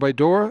 regulated by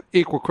DORA,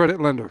 equal credit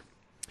lender.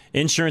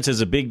 Insurance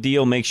is a big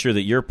deal. Make sure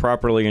that you're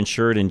properly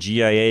insured, and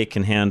GIA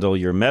can handle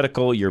your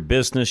medical, your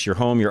business, your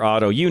home, your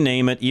auto, you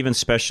name it, even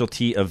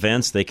specialty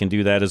events. They can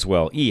do that as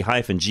well.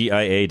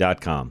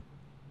 e-gia.com.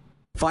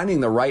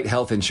 Finding the right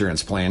health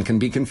insurance plan can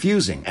be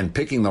confusing, and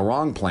picking the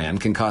wrong plan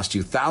can cost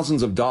you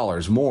thousands of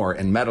dollars more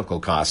in medical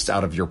costs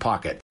out of your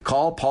pocket.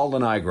 Call Paul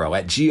Lenigro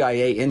at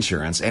GIA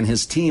Insurance, and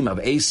his team of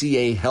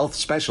ACA health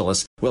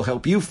specialists will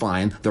help you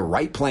find the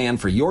right plan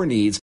for your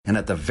needs and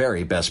at the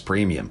very best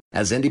premium.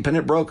 As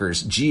independent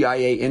brokers,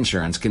 GIA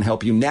Insurance can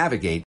help you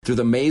navigate through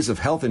the maze of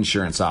health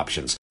insurance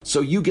options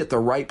so you get the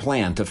right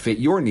plan to fit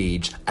your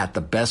needs at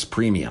the best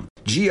premium.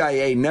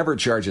 GIA never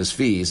charges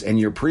fees, and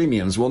your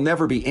premiums will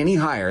never be any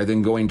higher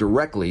than going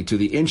directly to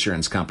the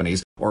insurance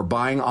companies or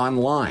buying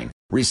online.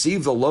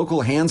 Receive the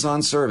local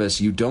hands-on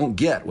service you don't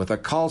get with a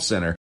call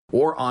center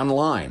or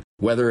online.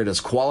 Whether it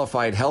is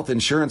qualified health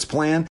insurance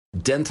plan,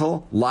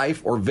 dental,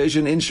 life, or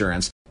vision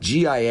insurance,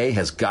 GIA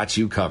has got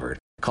you covered.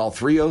 Call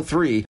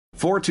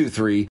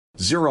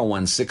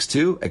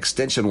 303-423-0162,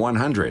 extension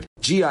 100.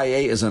 GIA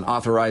is an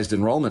authorized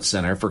enrollment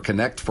center for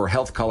Connect for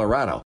Health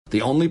Colorado,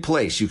 the only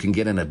place you can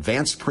get an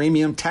advanced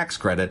premium tax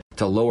credit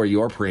to lower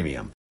your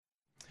premium.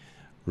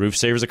 Roof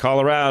Savers of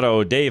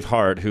Colorado, Dave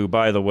Hart, who,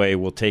 by the way,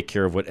 will take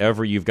care of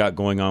whatever you've got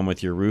going on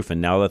with your roof. And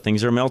now that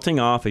things are melting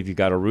off, if you've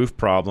got a roof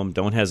problem,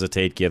 don't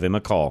hesitate. Give him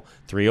a call.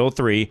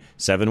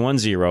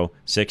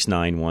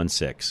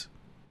 303-710-6916.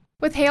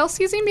 With hail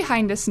season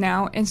behind us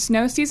now and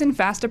snow season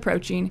fast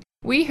approaching,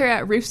 we here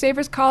at Roof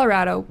Savers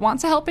Colorado want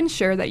to help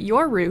ensure that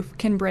your roof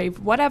can brave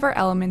whatever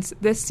elements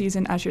this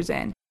season ushers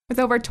in. With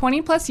over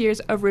 20 plus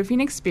years of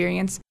roofing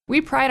experience, we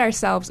pride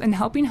ourselves in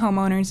helping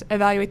homeowners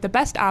evaluate the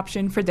best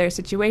option for their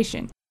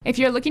situation. If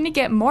you're looking to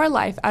get more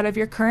life out of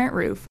your current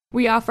roof,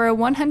 we offer a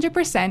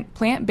 100%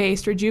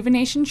 plant-based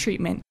rejuvenation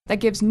treatment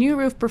that gives new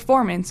roof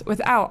performance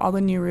without all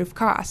the new roof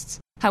costs.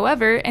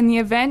 However, in the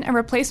event a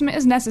replacement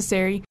is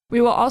necessary,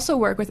 we will also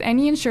work with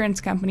any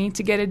insurance company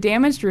to get a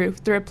damaged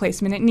roof the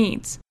replacement it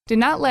needs. Do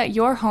not let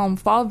your home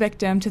fall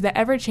victim to the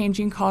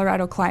ever-changing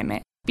Colorado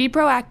climate. Be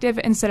proactive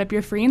and set up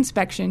your free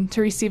inspection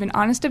to receive an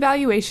honest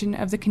evaluation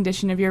of the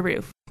condition of your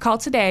roof. Call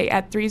today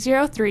at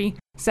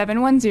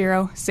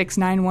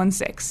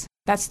 303-710-6916.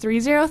 That's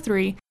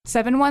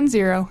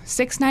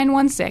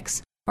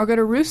 303-710-6916. Or go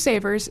to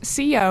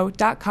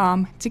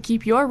roofsaversco.com to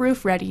keep your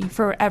roof ready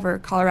for wherever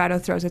Colorado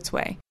throws its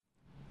way.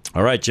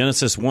 All right,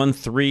 Genesis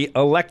 1-3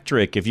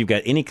 Electric. If you've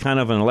got any kind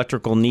of an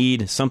electrical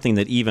need, something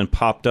that even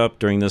popped up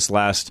during this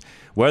last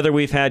weather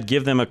we've had,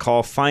 give them a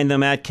call. Find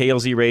them at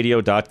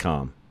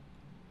klzradio.com.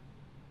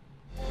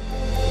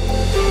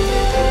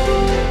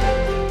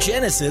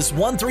 Genesis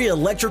 1-3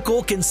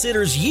 Electrical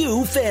considers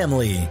you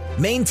family.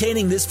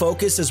 Maintaining this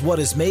focus is what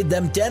has made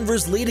them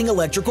Denver's leading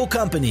electrical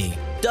company.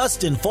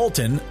 Dustin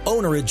Fulton,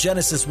 owner at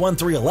Genesis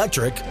 1-3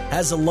 Electric,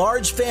 has a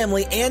large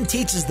family and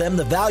teaches them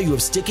the value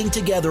of sticking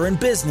together in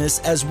business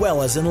as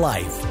well as in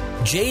life.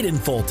 Jaden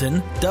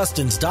Fulton,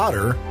 Dustin's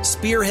daughter,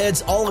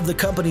 spearheads all of the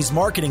company's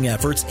marketing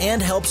efforts and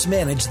helps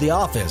manage the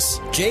office.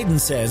 Jaden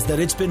says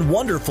that it's been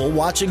wonderful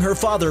watching her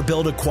father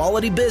build a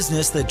quality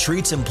business that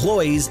treats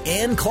employees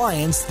and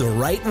clients the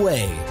right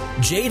way.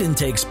 Jaden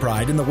takes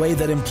pride in the way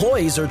that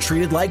employees are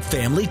treated like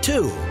family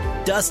too.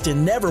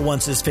 Dustin never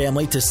wants his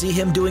family to see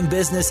him doing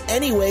business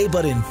anyway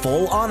but in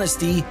full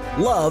honesty,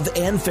 love,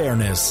 and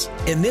fairness.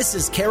 And this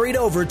is carried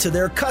over to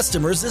their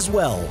customers as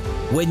well.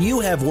 When you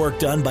have work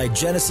done by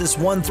Genesis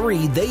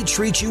 1-3, they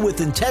treat you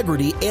with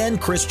integrity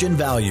and Christian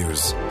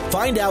values.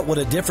 Find out what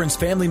a difference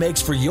family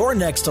makes for your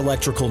next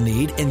electrical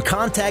need and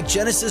contact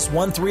Genesis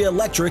 1-3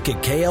 Electric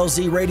at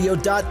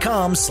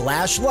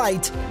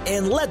klzradio.com/light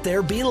and let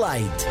there be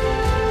light.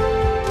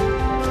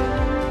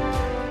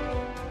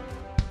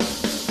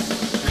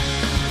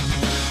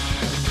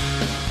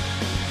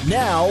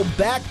 Now,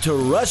 back to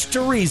Rush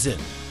to Reason,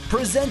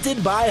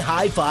 presented by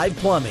High Five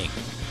Plumbing,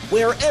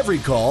 where every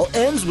call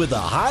ends with a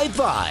high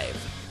five.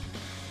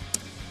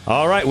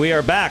 All right, we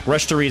are back.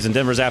 Rush to Reason,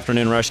 Denver's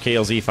Afternoon Rush,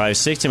 KLZ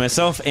 560.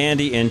 Myself,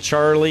 Andy, and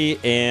Charlie,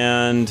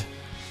 and,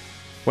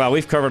 well,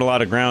 we've covered a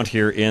lot of ground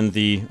here in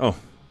the,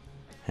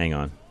 hang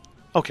on.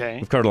 Okay.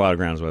 We've covered a lot of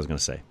ground is what I was going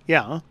to say.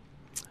 Yeah.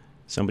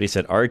 Somebody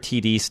said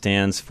RTD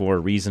stands for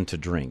reason to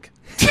drink.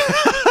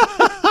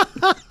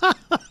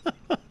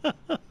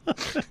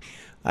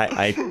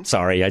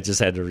 Sorry, I just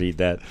had to read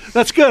that.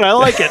 That's good. I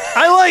like it.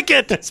 I like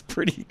it. That's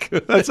pretty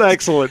good. That's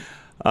excellent.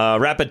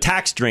 Rapid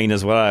tax drain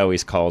is what I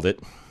always called it.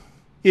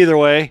 Either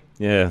way.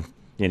 Yeah.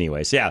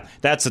 Anyways, yeah,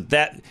 that's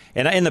that.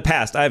 And in the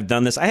past, I've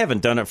done this. I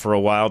haven't done it for a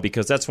while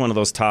because that's one of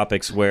those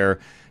topics where,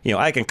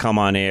 I can come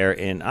on air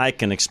and I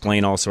can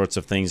explain all sorts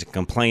of things and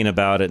complain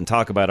about it and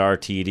talk about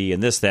RTD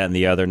and this, that, and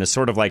the other. And it's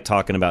sort of like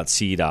talking about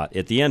CDOT.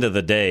 At the end of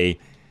the day,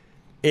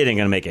 it ain't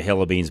going to make a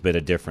hill of beans bit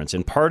of difference.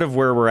 And part of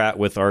where we're at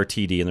with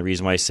RTD, and the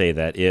reason why I say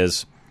that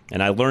is,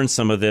 and I learned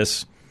some of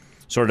this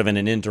sort of in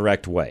an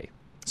indirect way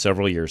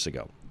several years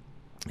ago.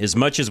 As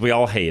much as we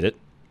all hate it,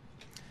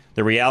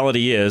 the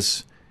reality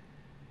is,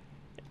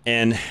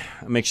 and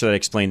I'll make sure that I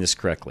explain this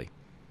correctly,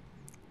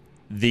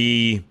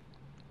 the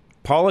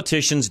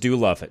politicians do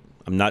love it.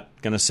 I'm not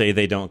going to say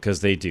they don't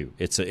because they do.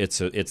 It's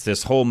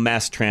this whole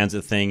mass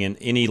transit thing, and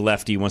any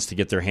lefty wants to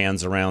get their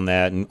hands around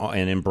that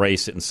and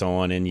embrace it and so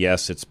on. And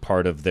yes, it's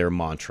part of their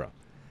mantra.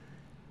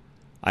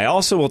 I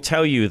also will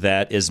tell you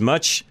that as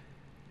much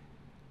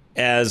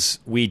as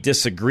we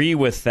disagree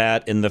with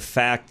that in the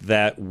fact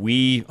that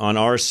we on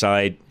our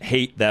side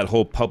hate that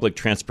whole public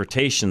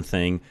transportation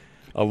thing,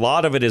 a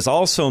lot of it is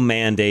also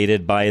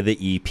mandated by the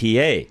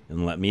EPA.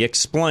 And let me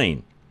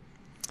explain.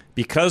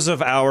 Because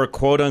of our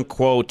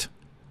quote-unquote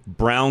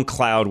brown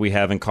cloud we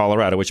have in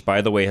Colorado, which,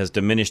 by the way, has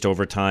diminished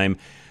over time,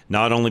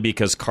 not only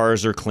because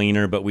cars are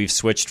cleaner, but we've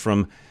switched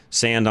from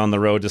sand on the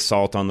road to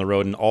salt on the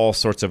road and all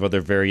sorts of other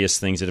various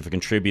things that have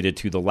contributed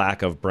to the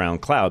lack of brown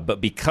cloud.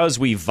 But because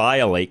we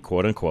violate,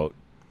 quote-unquote,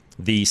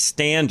 the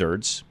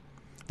standards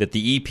that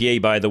the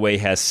EPA, by the way,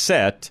 has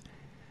set,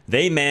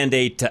 they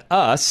mandate to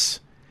us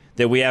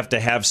that we have to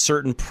have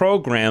certain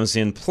programs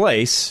in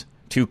place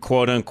to,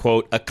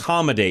 quote-unquote,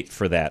 accommodate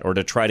for that or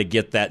to try to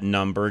get that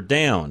number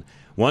down.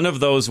 One of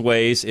those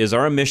ways is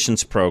our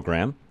emissions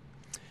program,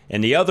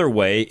 and the other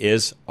way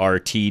is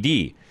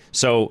RTD.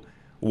 So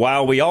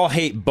while we all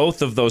hate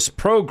both of those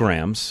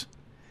programs,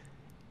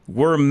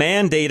 we're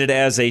mandated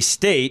as a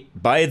state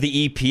by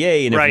the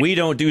EPA, and if we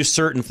don't do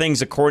certain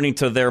things according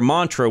to their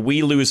mantra,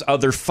 we lose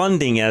other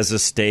funding as a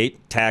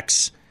state,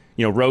 tax,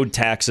 road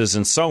taxes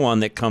and so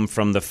on that come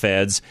from the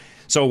feds.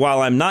 So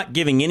while I'm not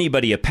giving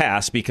anybody a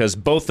pass because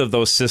both of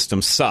those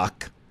systems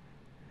suck,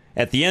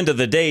 at the end of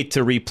the day,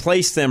 to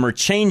replace them or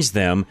change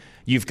them,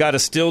 you've got to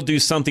still do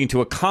something to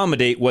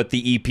accommodate what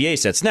the EPA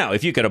sets. Now,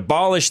 if you could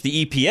abolish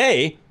the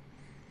EPA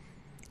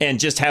and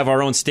just have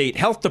our own state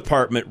health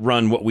department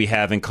run what we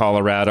have in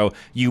Colorado,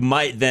 you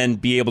might then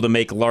be able to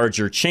make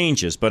larger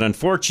changes. But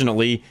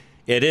unfortunately,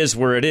 it is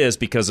where it is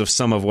because of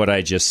some of what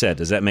I just said.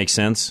 Does that make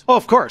sense? Oh,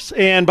 of course.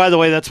 And by the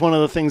way, that's one of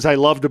the things I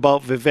loved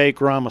about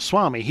Vivek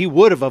Ramaswamy. He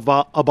would have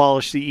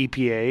abolished the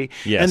EPA,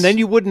 yes. And then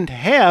you wouldn't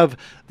have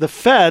the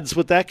feds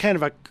with that kind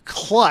of a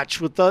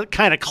clutch, with that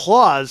kind of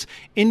clause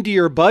into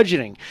your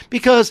budgeting.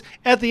 Because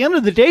at the end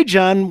of the day,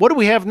 John, what do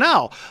we have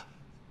now?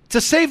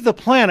 To save the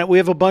planet, we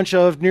have a bunch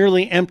of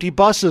nearly empty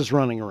buses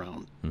running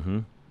around. Mm-hmm.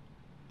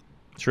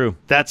 True.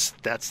 That's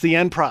the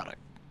end product.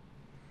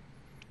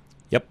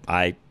 Yep,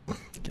 I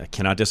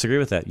cannot disagree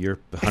with that. You're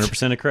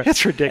 100% correct.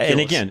 It's ridiculous.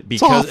 And again,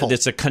 because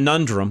it's a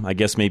conundrum, I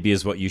guess maybe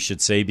is what you should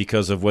say,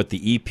 because of what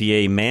the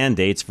EPA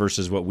mandates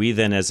versus what we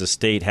then as a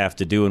state have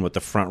to do and what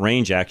the Front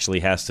Range actually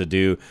has to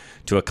do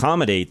to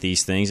accommodate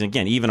these things. And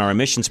again, even our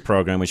emissions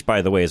program, which,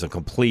 by the way, is a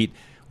complete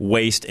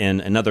waste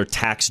and another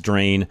tax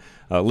drain.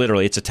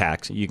 Literally, it's a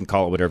tax. You can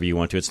call it whatever you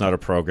want to. It's not a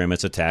program.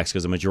 It's a tax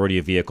because the majority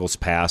of vehicles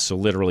pass. So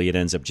literally, it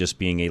ends up just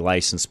being a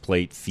license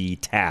plate fee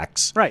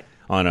tax. Right.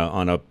 On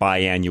a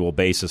biannual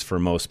basis for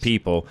most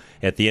people.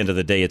 At the end of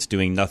the day, it's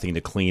doing nothing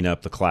to clean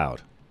up the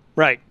cloud.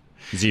 Right.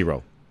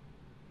 Zero.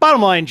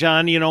 Bottom line,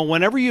 John,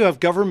 whenever you have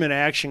government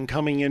action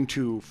coming in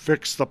to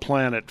fix the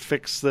planet,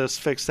 fix this,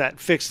 fix that,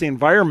 fix the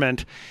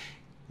environment,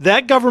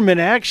 that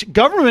government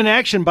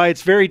action by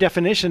its very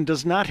definition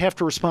does not have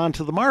to respond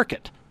to the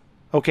market.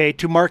 Okay,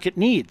 to market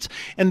needs.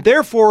 And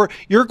therefore,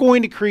 you're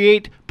going to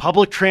create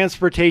public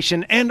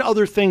transportation and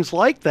other things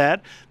like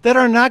that that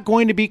are not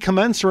going to be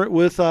commensurate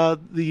with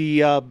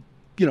the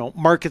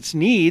market's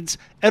needs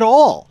at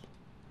all.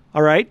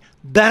 All right?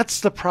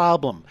 That's the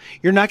problem.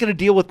 You're not going to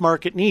deal with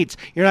market needs.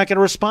 You're not going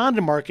to respond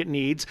to market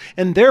needs.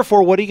 And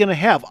therefore, what are you going to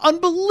have?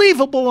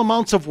 Unbelievable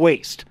amounts of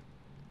waste.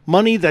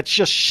 Money that's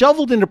just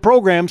shoveled into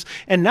programs,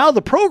 and now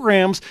the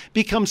programs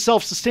become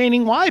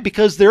self-sustaining. Why?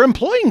 Because they're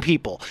employing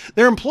people.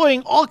 They're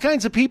employing all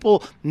kinds of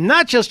people,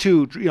 not just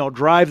who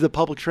drive the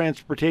public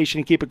transportation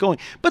and keep it going,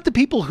 but the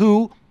people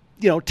who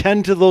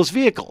tend to those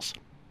vehicles.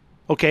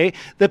 Okay,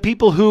 the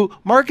people who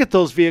market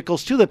those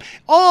vehicles to them.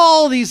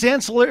 All these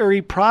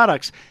ancillary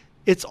products.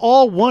 It's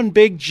all one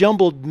big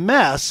jumbled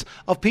mess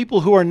of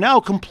people who are now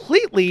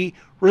completely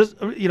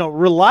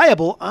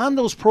reliable on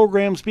those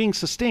programs being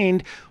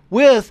sustained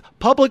with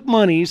public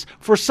monies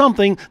for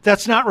something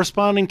that's not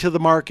responding to the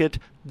market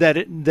that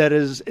it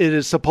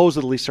is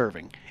supposedly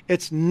serving.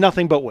 It's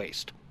nothing but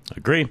waste.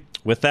 Agree.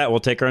 With that, we'll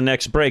take our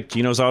next break.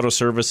 Geno's Auto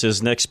Service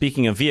is next.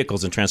 Speaking of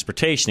vehicles and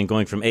transportation and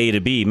going from A to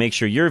B, make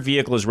sure your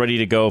vehicle is ready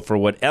to go for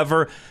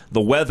whatever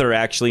the weather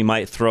actually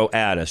might throw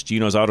at us.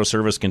 Geno's Auto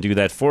Service can do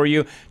that for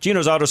you.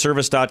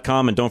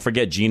 Geno'sAutoservice.com, and don't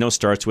forget, Geno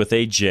starts with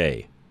a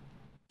J.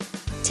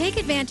 Take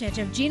advantage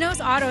of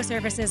Geno's Auto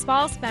Service's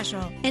fall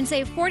special and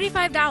save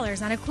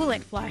 $45 on a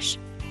coolant flush.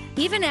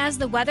 Even as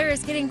the weather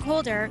is getting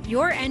colder,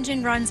 your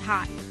engine runs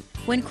hot.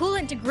 When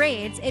coolant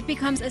degrades, it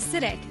becomes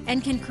acidic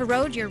and can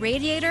corrode your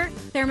radiator,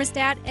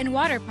 thermostat, and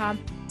water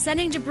pump,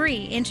 sending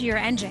debris into your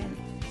engine.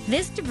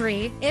 This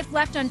debris, if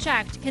left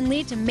unchecked, can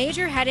lead to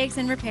major headaches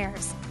and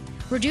repairs.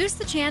 Reduce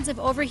the chance of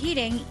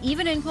overheating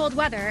even in cold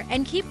weather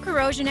and keep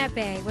corrosion at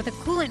bay with a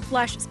coolant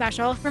flush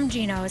special from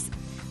Geno's.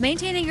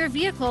 Maintaining your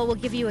vehicle will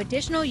give you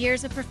additional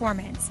years of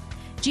performance.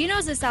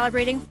 Geno's is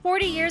celebrating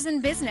 40 years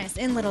in business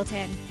in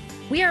Littleton.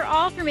 We are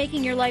all for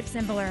making your life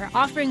simpler,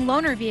 offering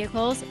loaner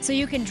vehicles so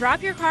you can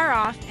drop your car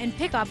off and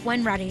pick up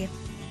when ready.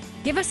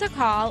 Give us a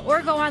call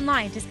or go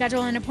online to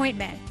schedule an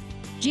appointment.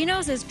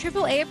 Geno's is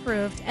AAA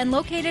approved and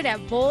located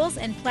at Bowles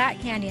and Platte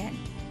Canyon.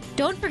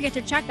 Don't forget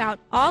to check out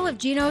all of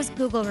Geno's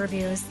Google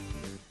reviews.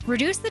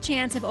 Reduce the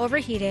chance of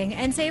overheating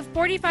and save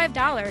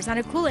 $45 on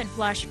a coolant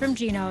flush from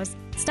Geno's.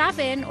 Stop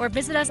in or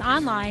visit us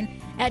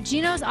online at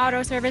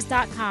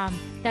genosautoservice.com.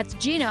 That's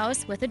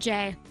Geno's with a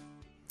J.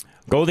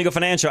 Gold Eagle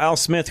Financial, Al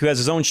Smith, who has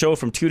his own show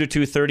from 2 to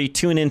 2:30.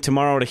 Tune in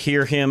tomorrow to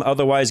hear him.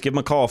 Otherwise, give him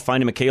a call.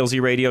 Find him at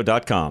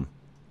klzradio.com.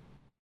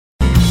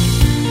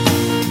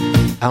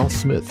 Al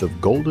Smith of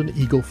Golden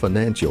Eagle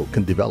Financial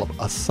can develop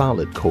a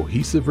solid,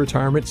 cohesive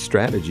retirement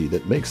strategy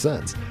that makes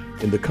sense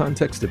in the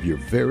context of your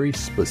very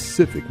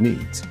specific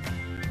needs.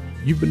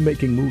 You've been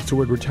making moves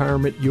toward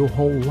retirement your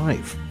whole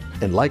life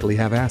and likely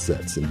have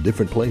assets in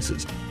different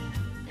places.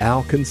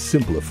 Al can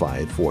simplify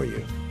it for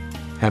you.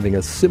 Having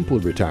a simple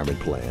retirement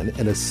plan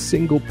and a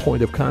single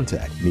point of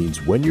contact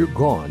means when you're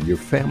gone, your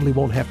family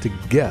won't have to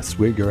guess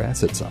where your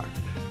assets are.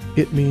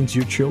 It means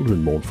your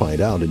children won't find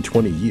out in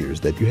 20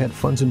 years that you had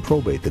funds in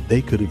probate that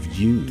they could have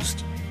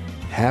used.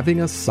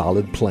 Having a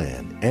solid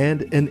plan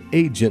and an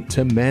agent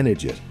to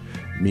manage it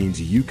means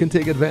you can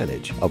take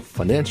advantage of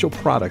financial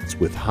products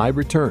with high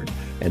return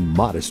and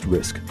modest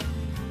risk.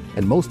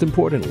 And most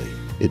importantly,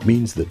 it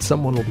means that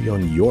someone will be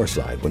on your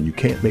side when you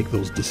can't make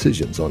those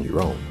decisions on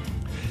your own.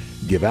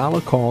 Give Al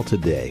a call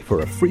today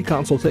for a free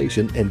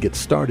consultation and get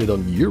started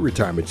on your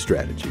retirement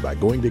strategy by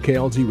going to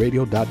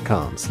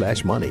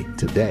klzradio.com/money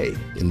today.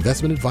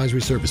 Investment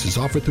advisory services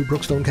offered through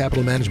Brookstone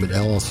Capital Management,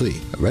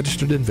 LLC, a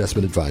registered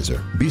investment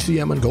advisor.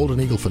 BCM and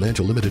Golden Eagle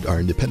Financial Limited are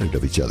independent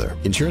of each other.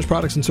 Insurance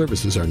products and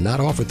services are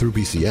not offered through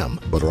BCM,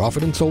 but are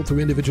offered and sold through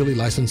individually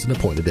licensed and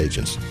appointed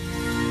agents.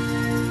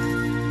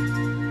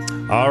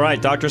 All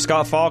right, Dr.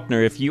 Scott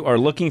Faulkner, if you are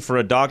looking for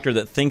a doctor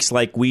that thinks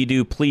like we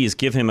do, please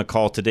give him a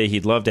call today.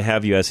 He'd love to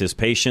have you as his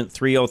patient,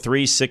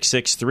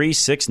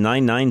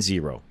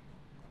 303-663-6990.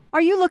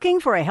 Are you looking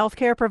for a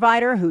healthcare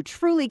provider who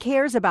truly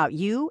cares about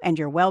you and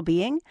your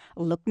well-being?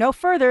 Look no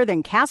further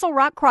than Castle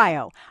Rock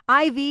Cryo,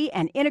 IV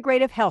and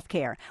Integrative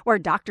Healthcare, where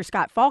Dr.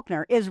 Scott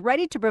Faulkner is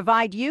ready to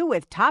provide you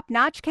with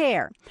top-notch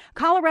care.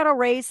 Colorado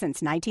raised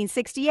since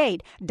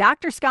 1968,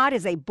 Dr. Scott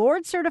is a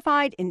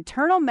board-certified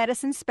internal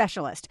medicine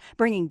specialist,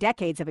 bringing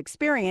decades of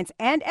experience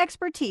and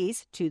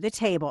expertise to the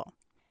table.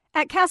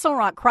 At Castle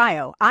Rock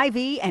Cryo,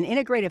 IV, and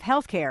Integrative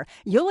Healthcare,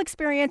 you'll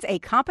experience a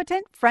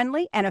competent,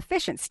 friendly, and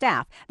efficient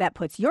staff that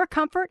puts your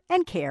comfort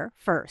and care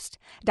first.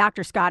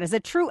 Dr. Scott is a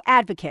true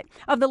advocate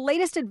of the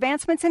latest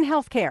advancements in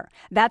healthcare.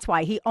 That's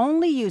why he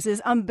only uses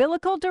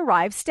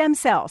umbilical-derived stem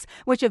cells,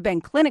 which have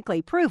been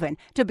clinically proven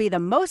to be the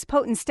most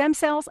potent stem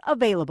cells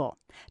available.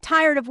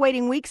 Tired of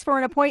waiting weeks for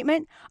an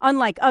appointment?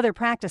 Unlike other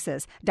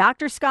practices,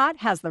 Dr. Scott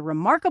has the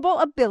remarkable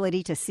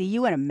ability to see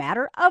you in a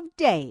matter of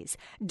days.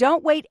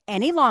 Don't wait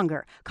any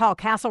longer. Call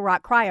Castle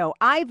Rock Cryo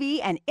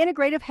IV and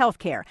Integrative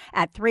Healthcare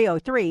at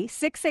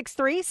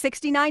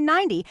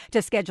 303-663-6990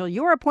 to schedule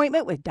your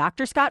appointment with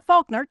Dr. Scott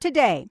Faulkner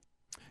today.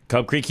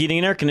 Cub Creek Heating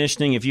and Air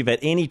Conditioning, if you've had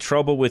any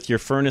trouble with your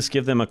furnace,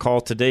 give them a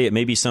call today. It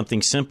may be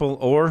something simple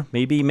or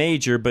maybe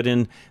major, but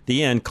in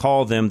the end,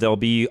 call them. They'll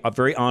be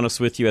very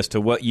honest with you as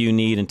to what you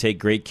need and take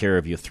great care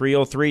of you.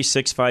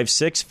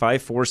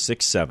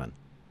 303-656-5467.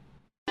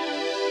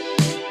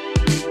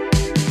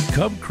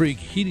 Cub Creek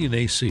Heating and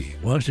AC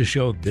wants to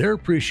show their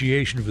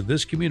appreciation for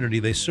this community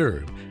they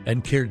serve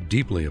and care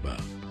deeply about.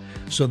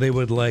 So they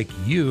would like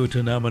you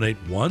to nominate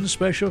one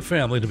special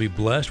family to be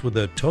blessed with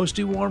a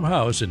toasty warm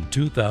house in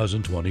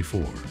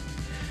 2024.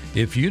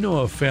 If you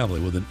know a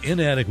family with an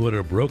inadequate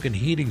or broken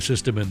heating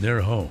system in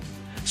their home,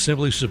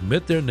 simply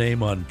submit their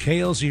name on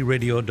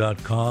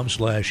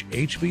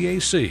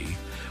klzradio.com/HVAC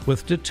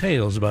with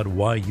details about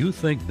why you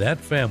think that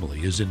family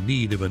is in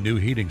need of a new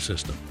heating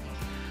system.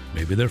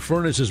 Maybe their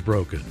furnace is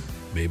broken.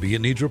 Maybe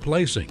it needs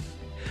replacing.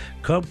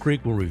 Cub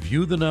Creek will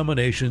review the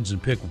nominations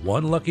and pick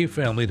one lucky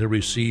family to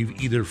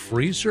receive either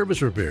free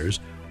service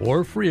repairs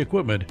or free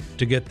equipment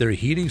to get their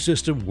heating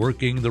system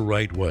working the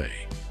right way,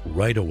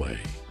 right away.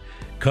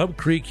 Cub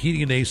Creek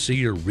Heating and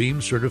AC are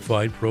REAM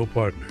certified pro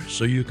partners,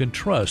 so you can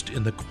trust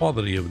in the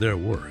quality of their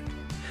work.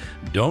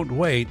 Don't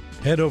wait.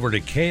 Head over to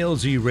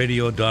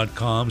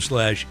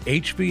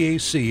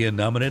klzradio.com/HVAC and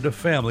nominate a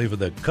family for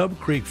the Cub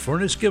Creek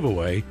Furnace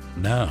Giveaway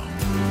now.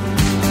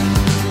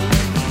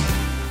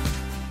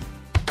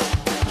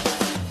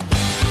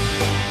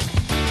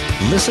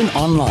 Listen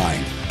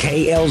online,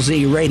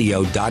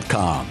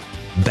 klzradio.com.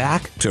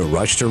 Back to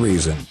Rush to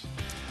Reason.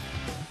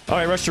 All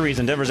right, Rush to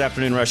Reason, Denver's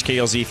Afternoon Rush,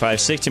 KLZ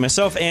 560.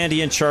 Myself,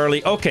 Andy, and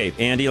Charlie. Okay,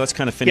 Andy, let's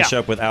kind of finish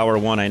up with hour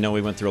one. I know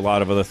we went through a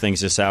lot of other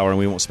things this hour, and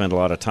we won't spend a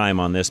lot of time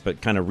on this,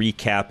 but kind of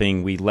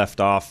recapping, we left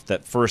off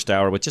that first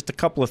hour with just a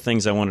couple of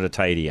things I wanted to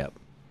tidy up.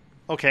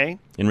 Okay.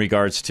 In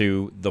regards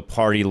to the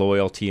party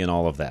loyalty and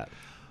all of that.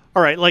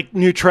 All right, like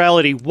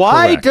neutrality.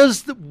 Why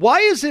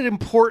is it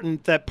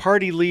important that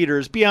party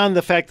leaders, beyond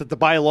the fact that the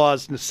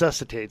bylaws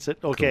necessitates it,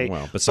 okay?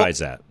 Well, besides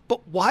that.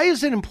 But why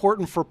is it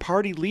important for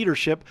party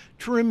leadership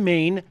to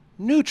remain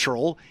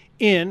neutral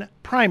in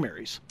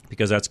primaries?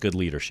 Because that's good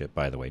leadership,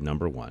 by the way,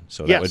 number one.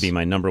 So that would be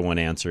my number one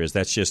answer, is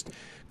that's just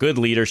good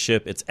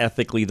leadership. It's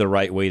ethically the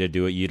right way to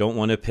do it. You don't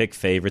want to pick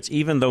favorites.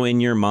 Even though in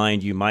your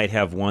mind you might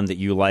have one that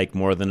you like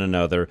more than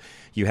another,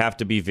 you have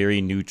to be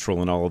very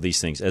neutral in all of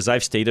these things. As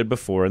I've stated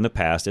before in the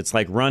past, it's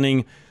like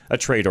running a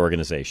trade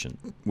organization,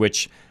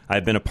 which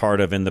I've been a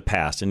part of in the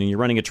past. And when you're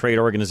running a trade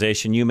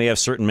organization, you may have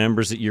certain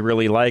members that you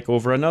really like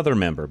over another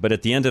member. But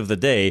at the end of the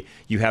day,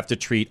 you have to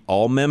treat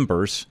all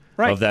members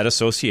of that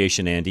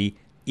association, Andy,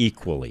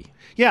 equally.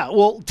 Yeah,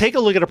 well, take a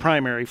look at a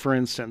primary, for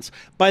instance.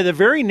 By the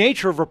very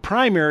nature of a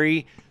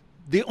primary,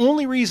 the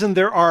only reason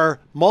there are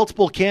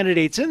multiple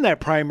candidates in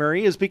that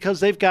primary is because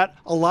they've got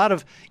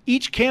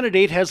each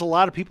candidate has a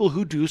lot of people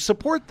who do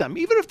support them.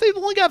 Even if they've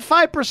only got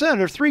 5%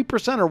 or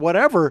 3% or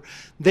whatever,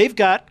 they've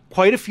got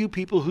quite a few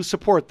people who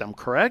support them,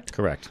 correct?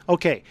 Correct.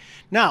 Okay.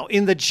 Now,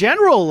 in the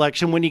general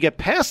election, when you get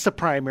past the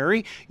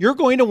primary, you're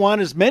going to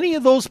want as many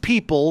of those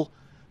people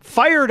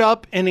fired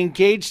up and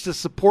engaged to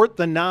support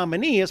the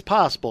nominee as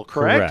possible,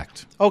 correct?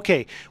 Correct.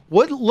 Okay.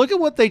 Look at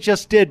what they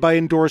just did by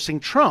endorsing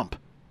Trump.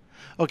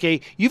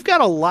 Okay, you've got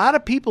a lot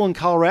of people in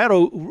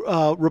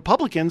Colorado,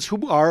 Republicans,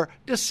 who are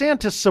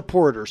DeSantis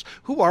supporters,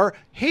 who are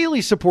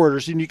Haley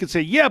supporters. And you can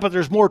say, yeah, but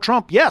there's more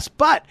Trump. Yes,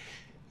 but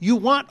you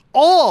want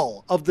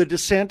all of the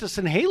DeSantis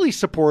and Haley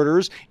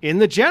supporters in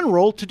the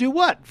general to do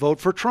what? Vote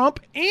for Trump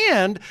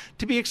and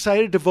to be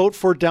excited to vote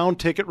for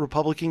down-ticket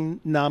Republican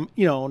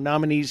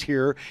nominees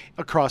here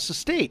across the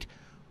state.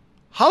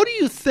 How do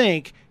you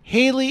think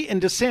Haley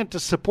and DeSantis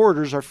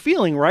supporters are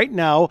feeling right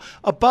now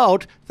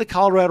about the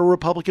Colorado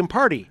Republican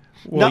Party?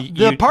 Well,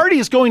 the party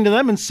is going to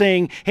them and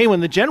saying, hey, when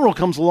the general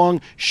comes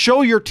along,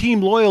 show your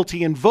team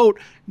loyalty and vote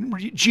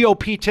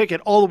GOP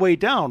ticket all the way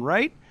down,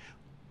 right?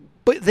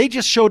 But they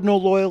just showed no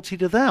loyalty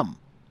to them.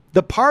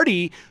 The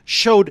party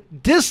showed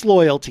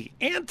disloyalty,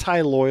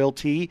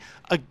 anti-loyalty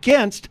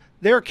against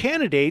their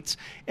candidates,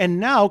 and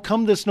now,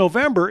 come this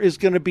November, is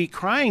going to be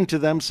crying to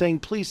them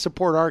saying, please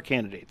support our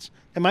candidates.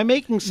 Am I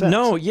making sense?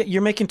 No,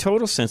 you're making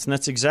total sense, and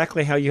that's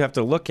exactly how you have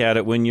to look at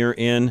it when you're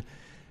in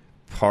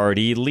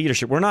party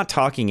leadership. We're not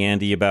talking,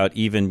 Andy, about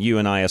even you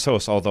and I as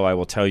hosts, although I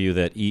will tell you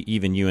that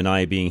even you and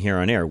I being here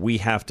on air, we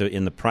have to,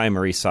 in the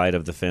primary side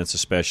of the fence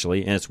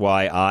especially, and it's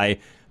why I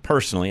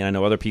personally, and I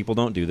know other people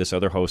don't do this,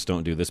 other hosts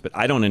don't do this, but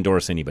I don't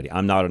endorse anybody.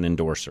 I'm not an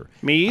endorser.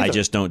 Me either. I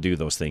just don't do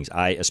those things.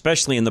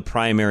 Especially in the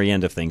primary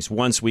end of things.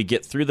 Once we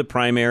get through the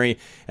primary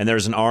and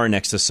there's an R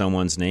next to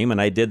someone's name,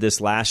 and I did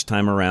this last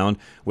time around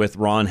with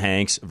Ron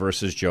Hanks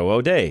versus Joe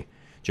O'Dea.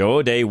 Joe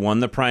O'Dea won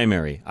the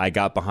primary. I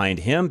got behind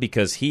him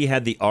because he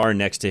had the R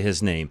next to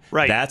his name.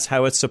 Right. That's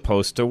how it's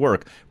supposed to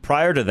work.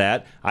 Prior to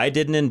that, I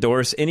didn't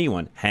endorse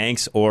anyone,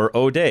 Hanks or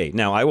O'Dea.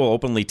 Now, I will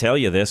openly tell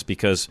you this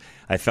because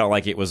I felt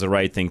like it was the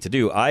right thing to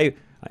do. I'm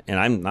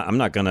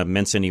not going to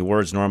mince any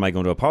words, nor am I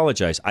going to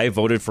apologize. I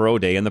voted for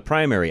O'Dea in the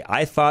primary.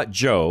 I thought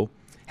Joe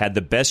had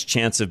the best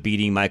chance of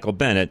beating Michael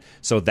Bennet,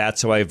 so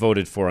that's who I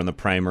voted for on the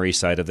primary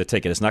side of the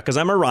ticket. It's not because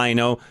I'm a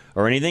rhino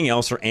or anything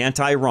else or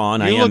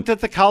anti-Ron. You looked at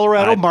the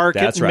Colorado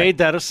market and made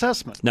that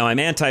assessment. Now, I'm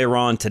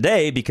anti-Ron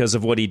today because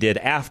of what he did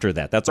after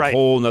that. That's a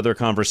whole other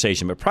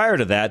conversation. But prior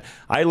to that,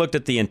 I looked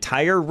at the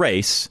entire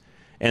race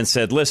and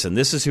said, listen,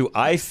 this is who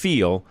I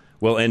feel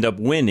will end up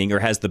winning or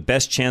has the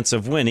best chance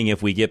of winning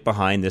if we get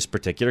behind this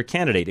particular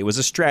candidate. It was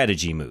a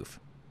strategy move.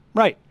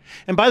 Right.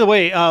 And by the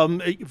way,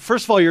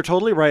 first of all, you're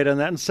totally right on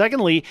that. And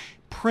secondly,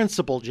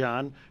 principle,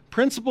 John.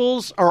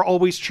 Principles are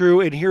always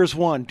true, and here's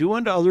one. Do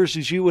unto others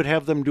as you would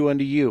have them do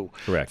unto you.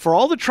 Correct. For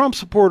all the Trump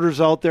supporters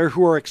out there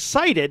who are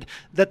excited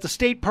that the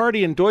state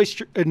party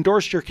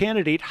endorsed your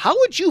candidate, how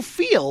would you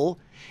feel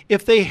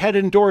if they had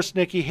endorsed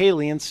Nikki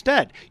Haley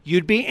instead?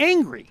 You'd be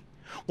angry.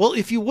 Well,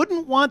 if you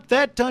wouldn't want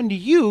that done to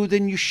you,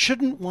 then you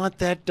shouldn't want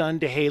that done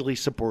to Haley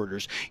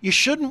supporters. You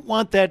shouldn't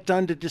want that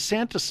done to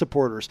DeSantis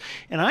supporters.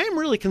 And I am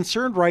really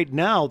concerned right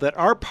now that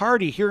our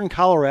party here in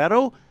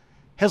Colorado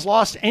has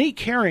lost any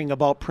caring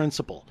about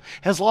principle,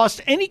 has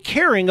lost any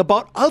caring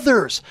about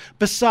others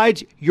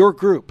besides your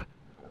group.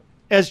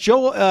 As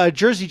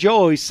Jersey Joe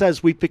always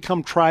says, we've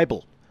become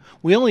tribal.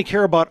 We only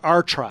care about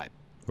our tribe.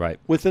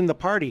 Right. Within the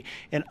party.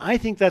 And I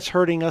think that's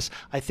hurting us.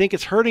 I think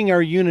it's hurting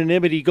our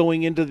unanimity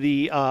going into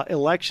the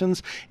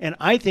elections. And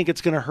I think it's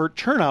going to hurt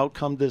turnout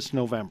come this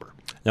November.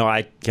 No,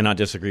 I cannot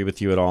disagree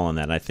with you at all on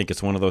that. I think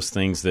it's one of those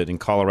things that in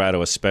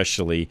Colorado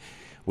especially,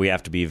 we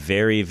have to be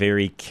very,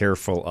 very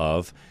careful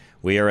of.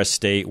 We are a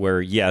state where,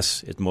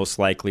 yes, it most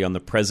likely on the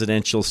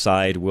presidential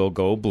side will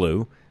go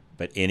blue,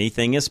 but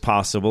anything is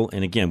possible.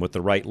 And again, with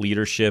the right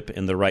leadership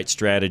and the right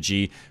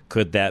strategy,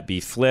 could that be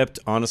flipped?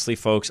 Honestly,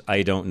 folks,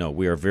 I don't know.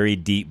 We are a very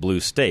deep blue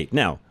state.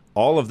 Now,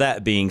 all of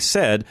that being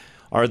said,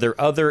 are there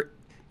other,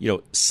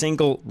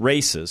 single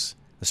races,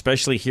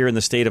 especially here in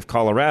the state of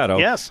Colorado,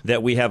 yes,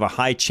 that we have a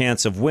high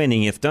chance of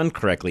winning if done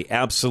correctly?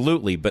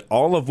 Absolutely. But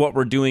all of what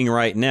we're doing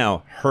right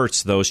now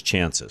hurts those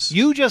chances.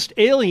 You just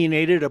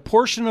alienated a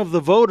portion of the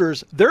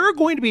voters. There are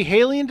going to be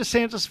Haley and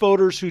DeSantis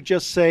voters who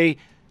just say,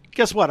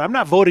 guess what? I'm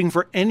not voting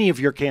for any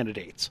of your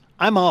candidates.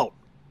 I'm out.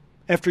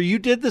 After you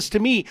did this to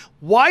me,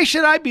 why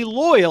should I be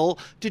loyal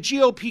to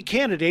GOP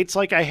candidates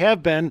like I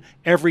have been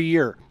every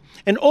year?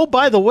 And oh,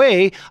 by the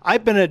way,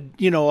 I've been a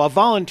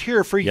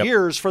volunteer for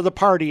years for the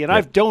party, and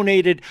I've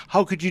donated.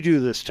 How could you do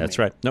this to me? That's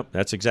right. Nope,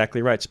 that's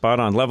exactly right. Spot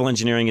on. Level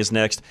Engineering is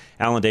next.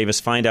 Alan Davis,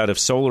 find out if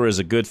solar is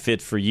a good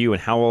fit for you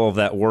and how all of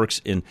that works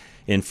in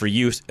for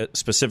you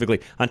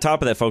specifically. On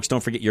top of that, folks,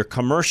 don't forget your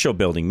commercial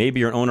building.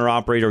 Maybe you're an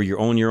owner-operator or you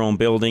own your own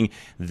building.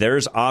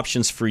 There's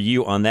options for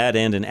you on that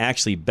end and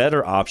actually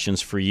better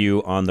options for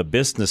you on the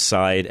business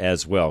side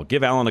as well.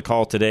 Give Alan a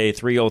call today,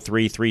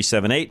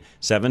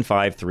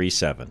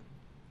 303-378-7537.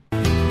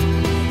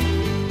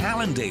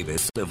 Alan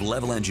Davis of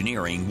Level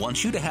Engineering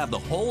wants you to have the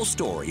whole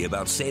story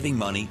about saving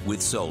money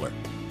with solar.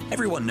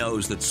 Everyone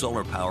knows that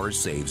solar power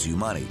saves you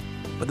money,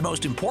 but the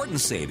most important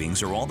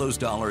savings are all those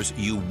dollars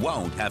you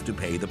won't have to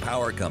pay the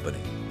power company.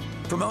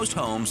 For most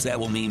homes, that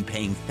will mean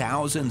paying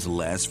thousands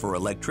less for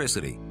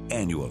electricity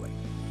annually.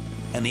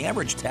 And the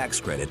average tax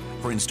credit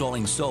for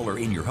installing solar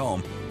in your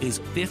home is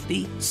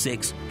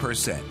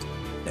 56%.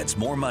 That's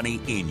more money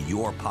in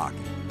your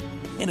pocket.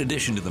 In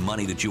addition to the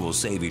money that you will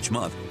save each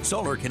month,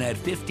 solar can add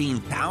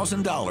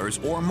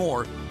 $15,000 or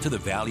more to the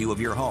value of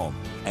your home.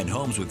 And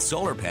homes with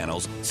solar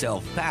panels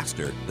sell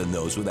faster than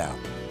those without.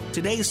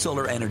 Today's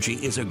solar energy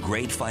is a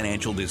great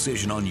financial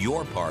decision on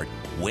your part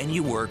when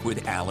you work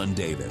with Alan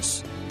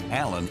Davis.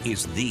 Alan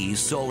is the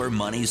solar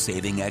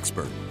money-saving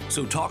expert.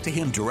 So talk to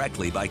him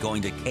directly by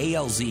going to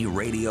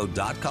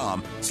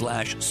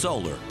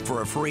klzradio.com/solar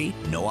for a free,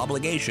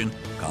 no-obligation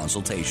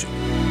consultation.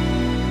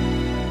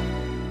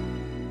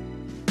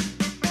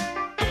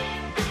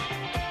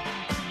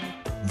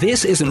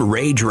 This isn't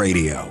rage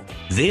radio.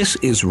 This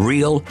is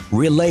real,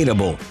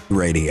 relatable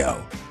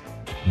radio.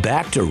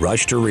 Back to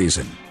Rush to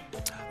Reason.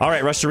 All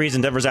right, Rush to Reason,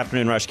 Denver's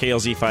Afternoon Rush,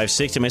 KLZ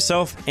 560.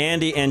 Myself,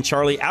 Andy, and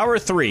Charlie, Hour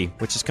 3,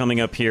 which is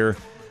coming up here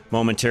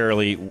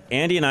momentarily.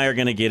 Andy and I are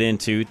going to get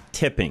into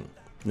tipping.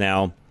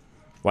 Now,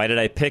 why did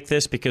I pick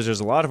this? Because there's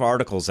a lot of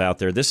articles out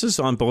there. This is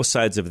on both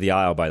sides of the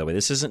aisle, by the way.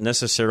 This isn't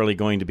necessarily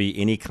going to be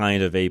any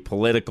kind of a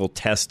political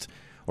test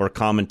or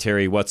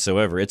commentary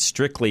whatsoever. It's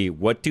strictly,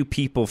 what do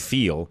people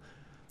feel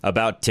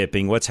about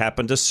tipping? What's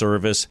happened to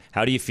service?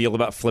 How do you feel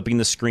about flipping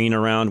the screen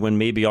around when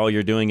maybe all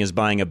you're doing is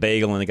buying a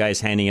bagel and the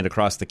guy's handing it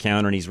across the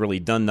counter and he's really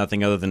done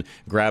nothing other than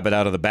grab it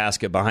out of the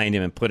basket behind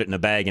him and put it in a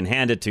bag and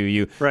hand it to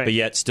you, but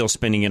yet still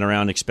spinning it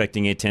around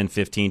expecting a 10,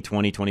 15,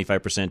 20,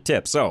 25%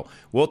 tip. So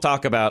we'll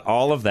talk about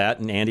all of that.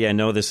 And Andy, I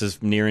know this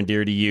is near and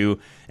dear to you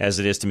as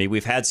it is to me.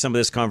 We've had some of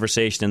this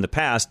conversation in the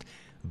past,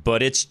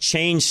 but it's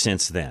changed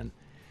since then.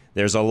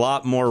 There's a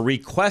lot more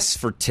requests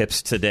for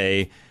tips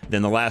today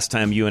than the last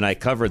time you and I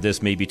covered this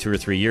maybe 2 or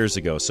 3 years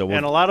ago.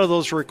 And a lot of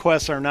those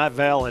requests are not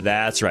valid.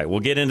 That's right.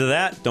 We'll get into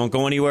that. Don't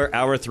go anywhere.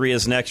 Hour 3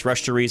 is next.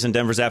 Rush to Reason,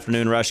 Denver's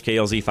Afternoon Rush,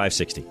 KLZ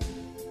 560.